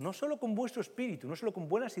espíritu. No solo con vuestro espíritu, no solo con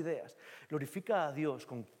buenas ideas, glorifica a Dios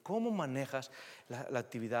con cómo manejas la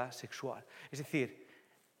actividad sexual. Es decir,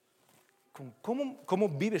 ¿Cómo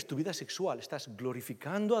vives tu vida sexual? ¿Estás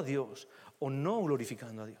glorificando a Dios o no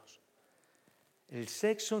glorificando a Dios? El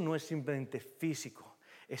sexo no es simplemente físico,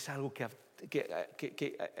 es algo que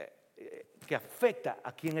afecta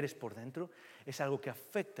a quién eres por dentro, es algo que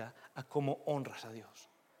afecta a cómo honras a Dios.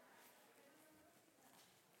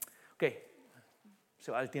 Ok, se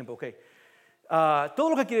va el tiempo, ok.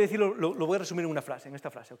 Todo lo que quiere decir lo voy a resumir en esta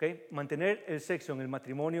frase, ¿ok? Mantener el sexo en el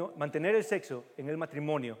matrimonio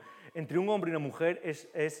entre un hombre y una mujer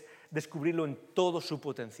es descubrirlo en todo su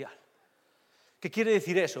potencial. ¿Qué quiere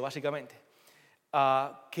decir eso, básicamente?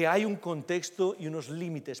 Que hay un contexto y unos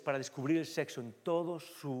límites para descubrir el sexo en todo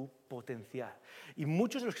su potencial. Y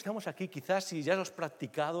muchos de los que estamos aquí, quizás si ya lo has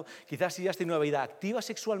practicado, quizás si ya has tenido una vida activa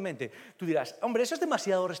sexualmente, tú dirás, hombre, eso es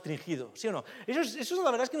demasiado restringido, ¿sí o no? Eso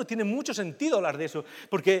la verdad es que no tiene mucho sentido hablar de eso,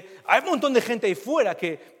 porque hay un montón de gente ahí fuera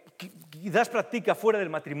que quizás practica fuera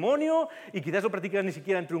del matrimonio y quizás no practica ni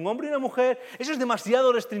siquiera entre un hombre y una mujer. Eso es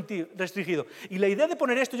demasiado restringido. Y la idea de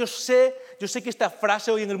poner esto, yo sé que esta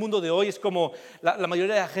frase hoy en el mundo de hoy es como, la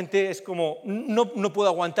mayoría de la gente es como, no puedo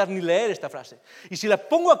aguantar ni leer esta frase. Y si la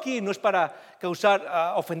pongo aquí no es para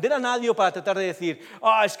ofender a nadie o para tratar de decir,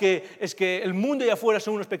 es que el mundo allá afuera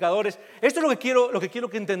son unos pecadores. Esto es lo que quiero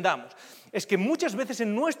que entendamos. Es que muchas veces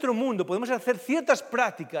en nuestro mundo podemos hacer ciertas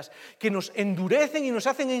prácticas que nos endurecen y nos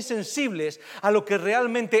hacen insensibles a lo que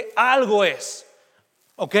realmente algo es.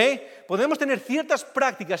 ¿Ok? Podemos tener ciertas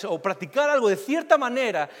prácticas o practicar algo de cierta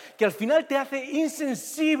manera que al final te hace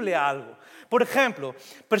insensible a algo. Por ejemplo,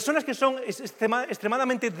 personas que son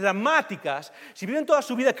extremadamente dramáticas, si viven toda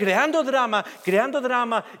su vida creando drama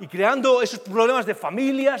y creando esos problemas de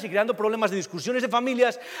familias y creando problemas de discusiones de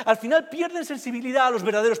familias, al final pierden sensibilidad a los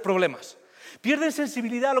verdaderos problemas. Pierden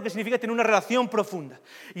sensibilidad a lo que significa tener una relación profunda.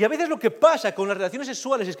 Y a veces lo que pasa con las relaciones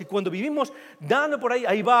sexuales es que cuando vivimos dando por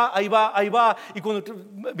ahí va, y cuando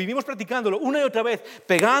vivimos practicándolo una y otra vez,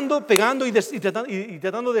 pegando y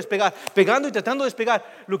tratando de despegar, pegando y tratando de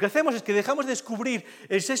despegar, lo que hacemos es que dejamos de descubrir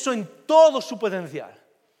el sexo en todo su potencial.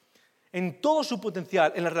 En todo su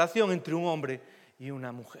potencial, en la relación entre un hombre y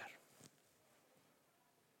una mujer.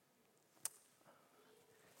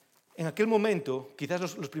 En aquel momento,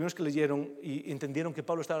 quizás los primeros que leyeron y entendieron que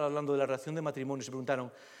Pablo estaba hablando de la relación de matrimonio se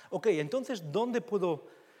preguntaron, ok, entonces, ¿dónde puedo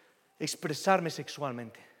expresarme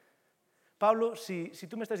sexualmente? Pablo, si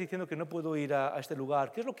tú me estás diciendo que no puedo ir a este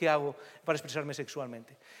lugar, ¿qué es lo que hago para expresarme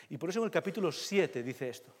sexualmente? Y por eso en el capítulo 7 dice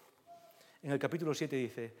esto. En el capítulo 7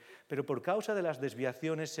 dice, pero por causa de las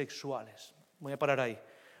desviaciones sexuales, voy a parar ahí.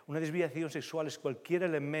 Una desviación sexual es cualquier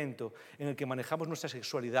elemento en el que manejamos nuestra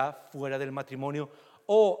sexualidad fuera del matrimonio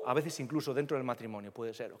o a veces incluso dentro del matrimonio,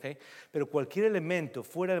 puede ser, ¿ok? Pero cualquier elemento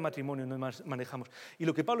fuera del matrimonio nos manejamos. Y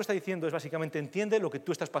lo que Pablo está diciendo es básicamente, entiende lo que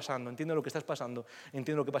tú estás pasando, entiende lo que estás pasando,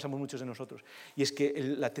 entiende lo que pasamos muchos de nosotros. Y es que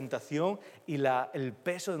la tentación y el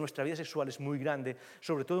peso de nuestra vida sexual es muy grande,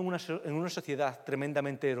 sobre todo en una sociedad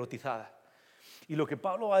tremendamente erotizada. Y lo que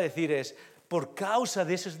Pablo va a decir es, por causa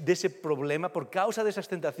de ese problema, por causa de esas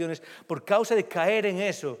tentaciones, por causa de caer en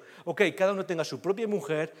eso, ok, cada uno tenga su propia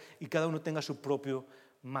mujer y cada uno tenga su propio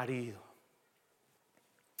marido.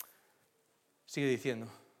 Sigue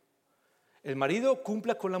diciendo, el marido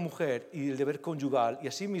cumpla con la mujer y el deber conyugal y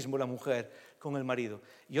asimismo la mujer con el marido.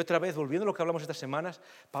 Y otra vez, volviendo a lo que hablamos estas semanas,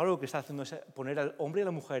 Pablo lo que está haciendo es poner al hombre y a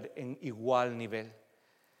la mujer en igual nivel.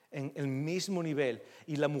 En el mismo nivel,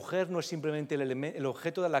 y la mujer no es simplemente el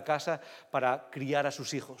objeto de la casa para criar a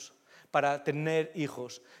sus hijos, para tener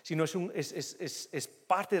hijos, sino es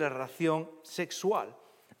parte de la relación sexual,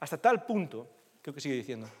 hasta tal punto, creo que sigue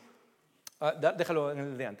diciendo, déjalo en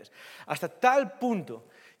el de antes, hasta tal punto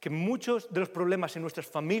que muchos de los problemas en nuestras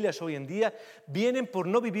familias hoy en día vienen por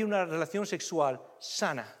no vivir una relación sexual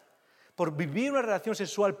sana, por vivir una relación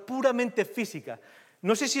sexual puramente física.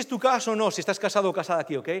 No sé si es tu caso o no, si estás casado o casada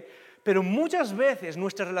aquí, ¿ok? Pero muchas veces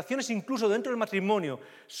nuestras relaciones, incluso dentro del matrimonio,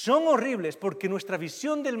 son horribles porque nuestra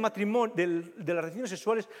visión del matrimonio, de las relaciones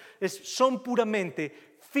sexuales son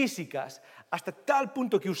puramente físicas, hasta tal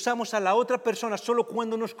punto que usamos a la otra persona solo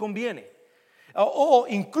cuando nos conviene. O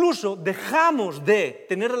incluso dejamos de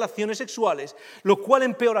tener relaciones sexuales, lo cual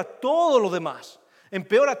empeora todo lo demás,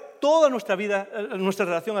 empeora toda nuestra vida, nuestra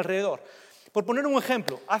relación alrededor. Por poner un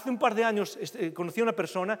ejemplo, hace un par de años conocí a una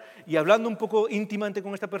persona y hablando un poco íntimamente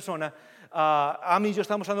con esta persona, Ami y yo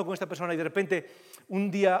estábamos hablando con esta persona y de repente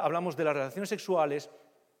un día hablamos de las relaciones sexuales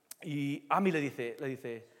y Ami le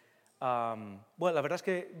dice, bueno, la verdad es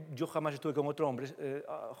que yo jamás estuve con otro hombre,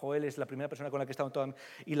 Joel es la primera persona con la que he estado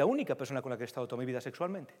y la única persona con la que he estado toda mi vida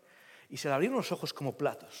sexualmente. Y se le abrieron los ojos como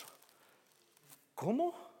platos.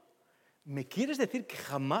 ¿Cómo? ¿Me quieres decir que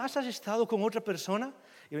jamás has estado con otra persona?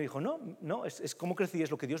 Y me dijo, no, es como crecí, es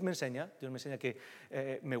lo que Dios me enseña. Dios me enseña que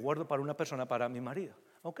me guardo para una persona, para mi marido.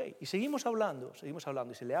 Ok, y seguimos hablando,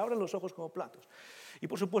 y se le abren los ojos como platos. Y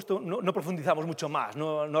por supuesto, no profundizamos mucho más,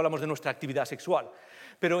 no hablamos de nuestra actividad sexual.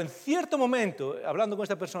 Pero en cierto momento, hablando con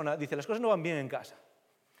esta persona, dice, las cosas no van bien en casa.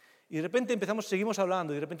 Y de repente seguimos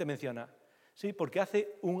hablando, y de repente menciona, sí, porque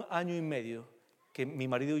hace 1 año y medio que mi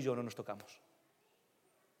marido y yo no nos tocamos.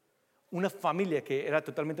 Una familia que era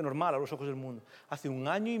totalmente normal a los ojos del mundo, hace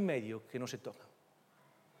 1 año y medio que no se tocan.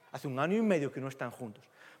 Hace 1 año y medio que no están juntos.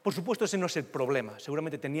 Por supuesto, ese no es el problema.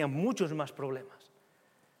 Seguramente tenían muchos más problemas.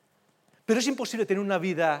 Pero es imposible tener una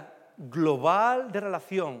vida global de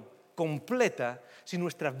relación completa si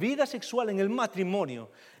nuestra vida sexual en el matrimonio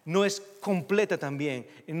no es completa también.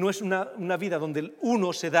 No es una vida donde el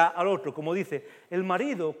uno se da al otro. Como dice, el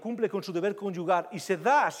marido cumple con su deber conyugal y se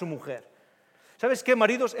da a su mujer. ¿Sabes qué,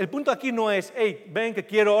 maridos? El punto aquí no es, hey, ven que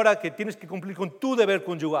quiero ahora que tienes que cumplir con tu deber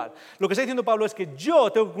conyugal. Lo que está diciendo Pablo es que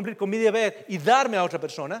yo tengo que cumplir con mi deber y darme a otra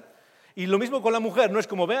persona. Y lo mismo con la mujer, no es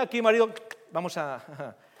como, ven aquí, marido, vamos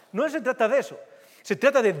a... No se trata de eso. Se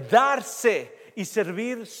trata de darse y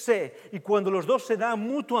servirse. Y cuando los dos se dan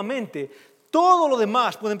mutuamente, todo lo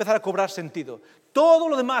demás puede empezar a cobrar sentido. Todo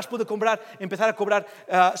lo demás puede empezar a cobrar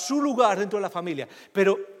su lugar dentro de la familia.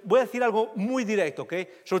 Pero voy a decir algo muy directo, ¿ok?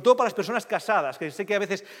 Sobre todo para las personas casadas, que sé que a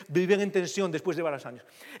veces viven en tensión después de varios años.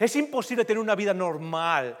 Es imposible tener una vida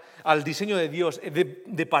normal al diseño de Dios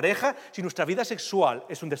de pareja si nuestra vida sexual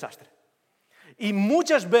es un desastre. Y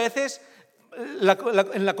muchas veces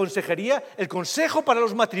en la consejería, el consejo para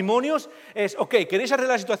los matrimonios es, ok, ¿queréis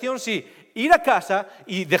arreglar la situación? Sí, ir a casa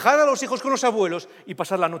y dejar a los hijos con los abuelos y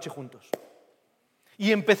pasar la noche juntos.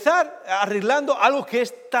 Y empezar arreglando algo que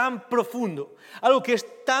es tan profundo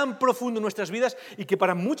en nuestras vidas y que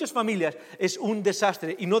para muchas familias es un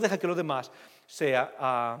desastre y no deja que lo demás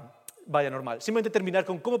vaya normal. Simplemente terminar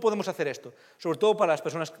con cómo podemos hacer esto, sobre todo para las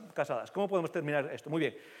personas casadas. ¿Cómo podemos terminar esto? Muy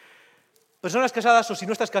bien. Personas casadas, o si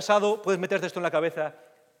no estás casado, puedes meterte esto en la cabeza.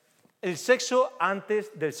 El sexo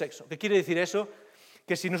antes del sexo. ¿Qué quiere decir eso?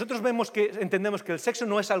 Que si nosotros entendemos que el sexo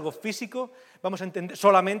no es algo físico, vamos a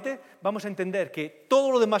entender que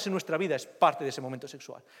todo lo demás en nuestra vida es parte de ese momento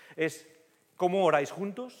sexual. Es cómo oráis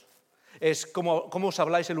juntos, es cómo os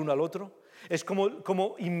habláis el uno al otro, es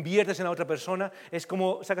cómo inviertes en la otra persona, es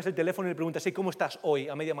cómo sacas el teléfono y le preguntas, hey, ¿cómo estás hoy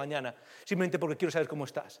a media mañana? Simplemente porque quiero saber cómo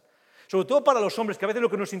estás. Sobre todo para los hombres, que a veces lo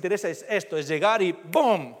que nos interesa es esto, es llegar y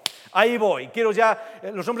 ¡bum! Ahí voy.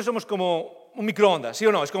 Los hombres somos como un microondas, ¿sí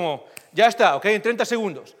o no? Es como, ya está, ¿ok? En 30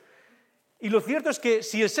 segundos. Y lo cierto es que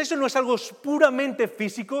si el sexo no es algo puramente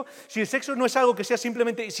físico, si el sexo no es algo que sea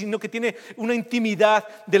simplemente, sino que tiene una intimidad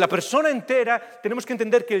de la persona entera, tenemos que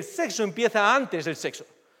entender que el sexo empieza antes del sexo.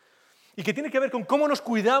 Y que tiene que ver con cómo nos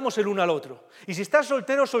cuidamos el uno al otro. Y si estás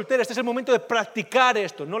soltero o soltera, este es el momento de practicar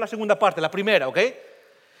esto, no la segunda parte, la primera, ¿ok?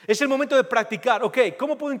 Es el momento de practicar, ok,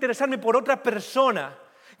 ¿cómo puedo interesarme por otra persona?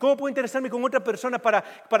 ¿Cómo puedo interesarme con otra persona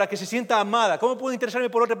para que se sienta amada? ¿Cómo puedo interesarme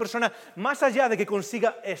por otra persona más allá de que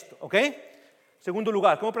consiga esto? ¿Ok? Segundo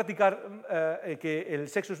lugar, ¿cómo practicar que el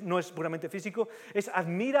sexo no es puramente físico? Es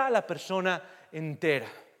admira a la persona entera.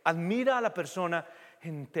 Admira a la persona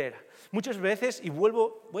entera. Muchas veces, y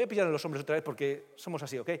voy a pillar a los hombres otra vez porque somos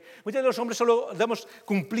así, ¿ok? Muchas veces los hombres solo damos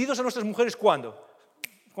cumplidos a nuestras mujeres ¿cuándo?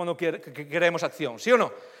 Cuando queremos acción, ¿sí o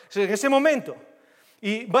no? En ese momento.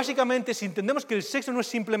 Y básicamente, si entendemos que el sexo no es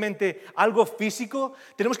simplemente algo físico,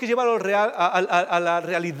 tenemos que llevarlo a la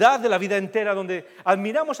realidad de la vida entera, donde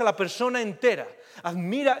admiramos a la persona entera.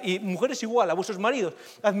 Y mujeres igual, a vuestros maridos,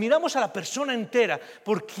 admiramos a la persona entera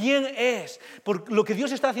por quién es, por lo que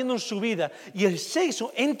Dios está haciendo en su vida. Y el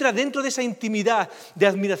sexo entra dentro de esa intimidad de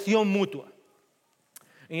admiración mutua.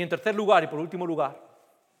 Y en tercer lugar, y por último lugar,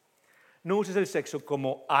 No uses el sexo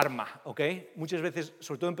como arma, ¿ok? Muchas veces,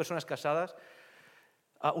 sobre todo en personas casadas,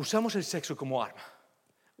 usamos el sexo como arma.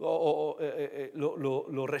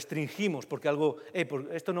 Lo restringimos porque algo,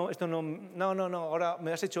 esto no, ahora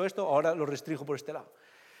me has hecho esto, ahora lo restringo por este lado.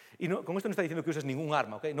 Y con esto no está diciendo que uses ningún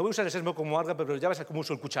arma, ¿ok? No voy a usar el sexo como arma, pero ya ves cómo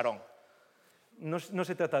uso el cucharón. No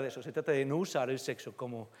se trata de eso, se trata de no usar el sexo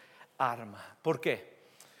como arma. ¿Por qué?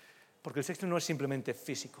 Porque el sexo no es simplemente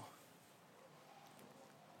físico.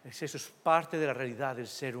 El sexo es parte de la realidad del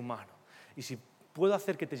ser humano. Y si puedo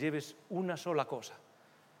hacer que te lleves una sola cosa,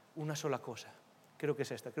 creo que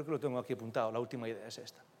es esta, creo que lo tengo aquí apuntado, la última idea es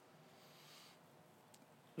esta.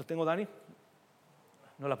 ¿Lo tengo, Dani?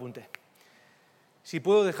 No la apunté. Si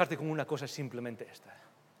puedo dejarte con una cosa, es simplemente esta.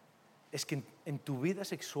 Es que en tu vida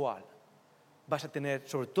sexual vas a tener,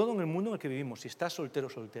 sobre todo en el mundo en el que vivimos, si estás soltero o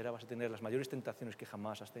soltera, vas a tener las mayores tentaciones que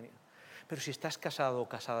jamás has tenido. Pero si estás casado o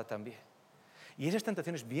casada también. Y esas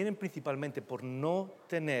tentaciones vienen principalmente por no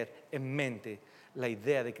tener en mente la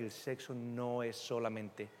idea de que el sexo no es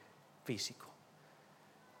solamente físico.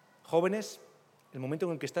 Jóvenes, el momento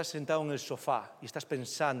en el que estás sentado en el sofá y estás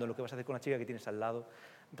pensando en lo que vas a hacer con la chica que tienes al lado,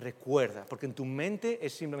 recuerda, porque en tu mente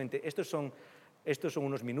es simplemente, estos son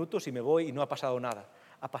unos minutos y me voy y no ha pasado nada.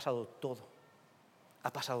 Ha pasado todo.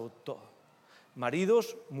 Ha pasado todo.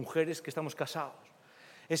 Maridos, mujeres que estamos casados.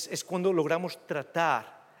 Es cuando logramos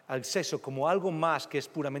tratar al sexo como algo más que es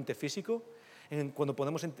puramente físico, cuando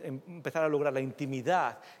podemos empezar a lograr la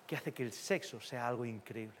intimidad que hace que el sexo sea algo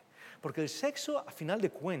increíble. Porque el sexo, a final de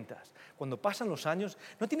cuentas, cuando pasan los años,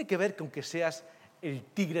 no tiene que ver con que seas el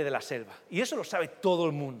tigre de la selva. Y eso lo sabe todo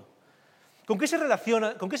el mundo. ¿Con qué se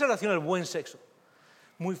relaciona el buen sexo?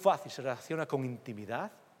 Muy fácil, se relaciona con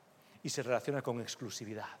intimidad y se relaciona con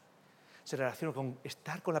exclusividad. Se relaciona con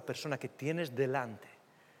estar con la persona que tienes delante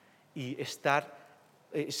y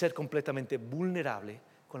ser completamente vulnerable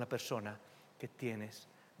con la persona que tienes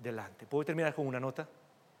delante. ¿Puedo terminar con una nota?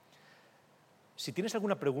 Si tienes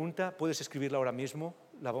alguna pregunta, puedes escribirla ahora mismo,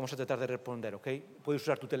 la vamos a tratar de responder, ¿ok? Puedes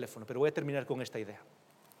usar tu teléfono, pero voy a terminar con esta idea.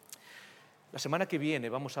 La semana que viene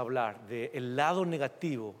vamos a hablar del lado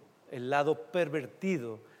negativo, el lado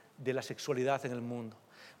pervertido de la sexualidad en el mundo.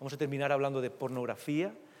 Vamos a terminar hablando de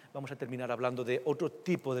pornografía, vamos a terminar hablando de otro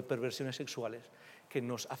tipo de perversiones sexuales que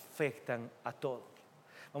nos afectan a todos.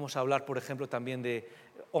 Vamos a hablar, por ejemplo, también de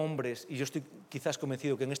hombres, y yo estoy quizás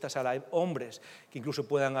convencido que en esta sala hay hombres que incluso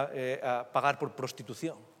puedan pagar por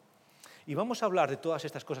prostitución. Y vamos a hablar de todas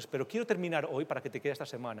estas cosas, pero quiero terminar hoy, para que te quede esta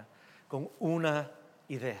semana, con una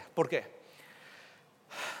idea. ¿Por qué?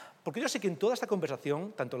 Porque yo sé que en toda esta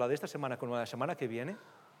conversación, tanto la de esta semana como la de la semana que viene,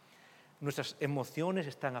 nuestras emociones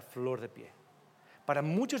están a flor de pie. Para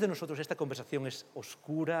muchos de nosotros esta conversación es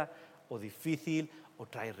oscura o difícil, o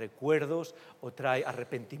trae recuerdos, o trae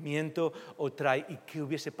arrepentimiento, o trae ¿y qué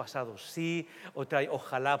hubiese pasado si? O trae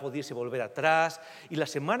ojalá pudiese volver atrás. Y la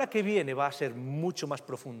semana que viene va a ser mucho más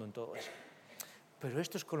profundo en todo eso. Pero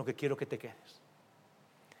esto es con lo que quiero que te quedes.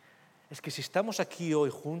 Es que si estamos aquí hoy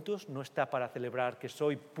juntos, no está para celebrar que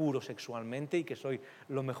soy puro sexualmente y que soy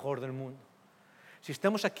lo mejor del mundo. Si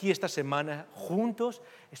estamos aquí esta semana juntos,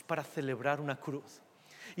 es para celebrar una cruz.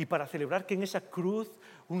 Y para celebrar que en esa cruz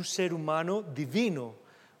un ser humano divino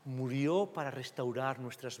murió para restaurar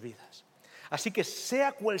nuestras vidas. Así que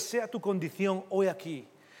sea cual sea tu condición hoy aquí,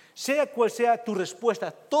 sea cual sea tu respuesta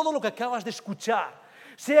a todo lo que acabas de escuchar,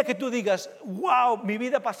 sea que tú digas, wow, mi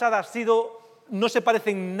vida pasada no se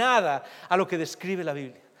parece en nada a lo que describe la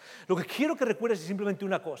Biblia. Lo que quiero que recuerdes es simplemente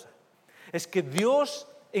una cosa, es que Dios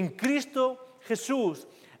en Cristo Jesús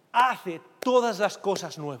hace todas las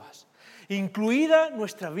cosas nuevas, incluida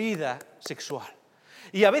nuestra vida sexual.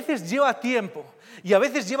 Y a veces lleva tiempo, y a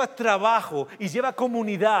veces lleva trabajo, y lleva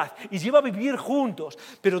comunidad, y lleva vivir juntos.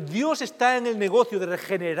 Pero Dios está en el negocio de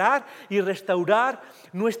regenerar y restaurar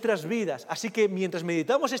nuestras vidas. Así que mientras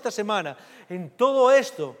meditamos esta semana en todo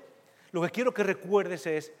esto, lo que quiero que recuerdes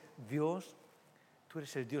es, Dios, tú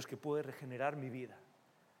eres el Dios que puede regenerar mi vida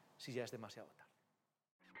si ya es demasiado tarde.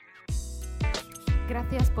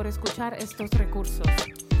 Gracias por escuchar estos recursos.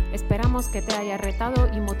 Esperamos que te haya retado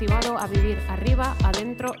y motivado a vivir arriba,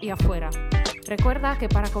 adentro y afuera. Recuerda que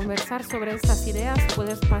para conversar sobre estas ideas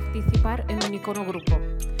puedes participar en un icono grupo.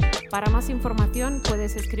 Para más información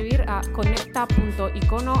puedes escribir a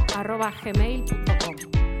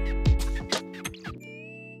conecta.icono@gmail.com.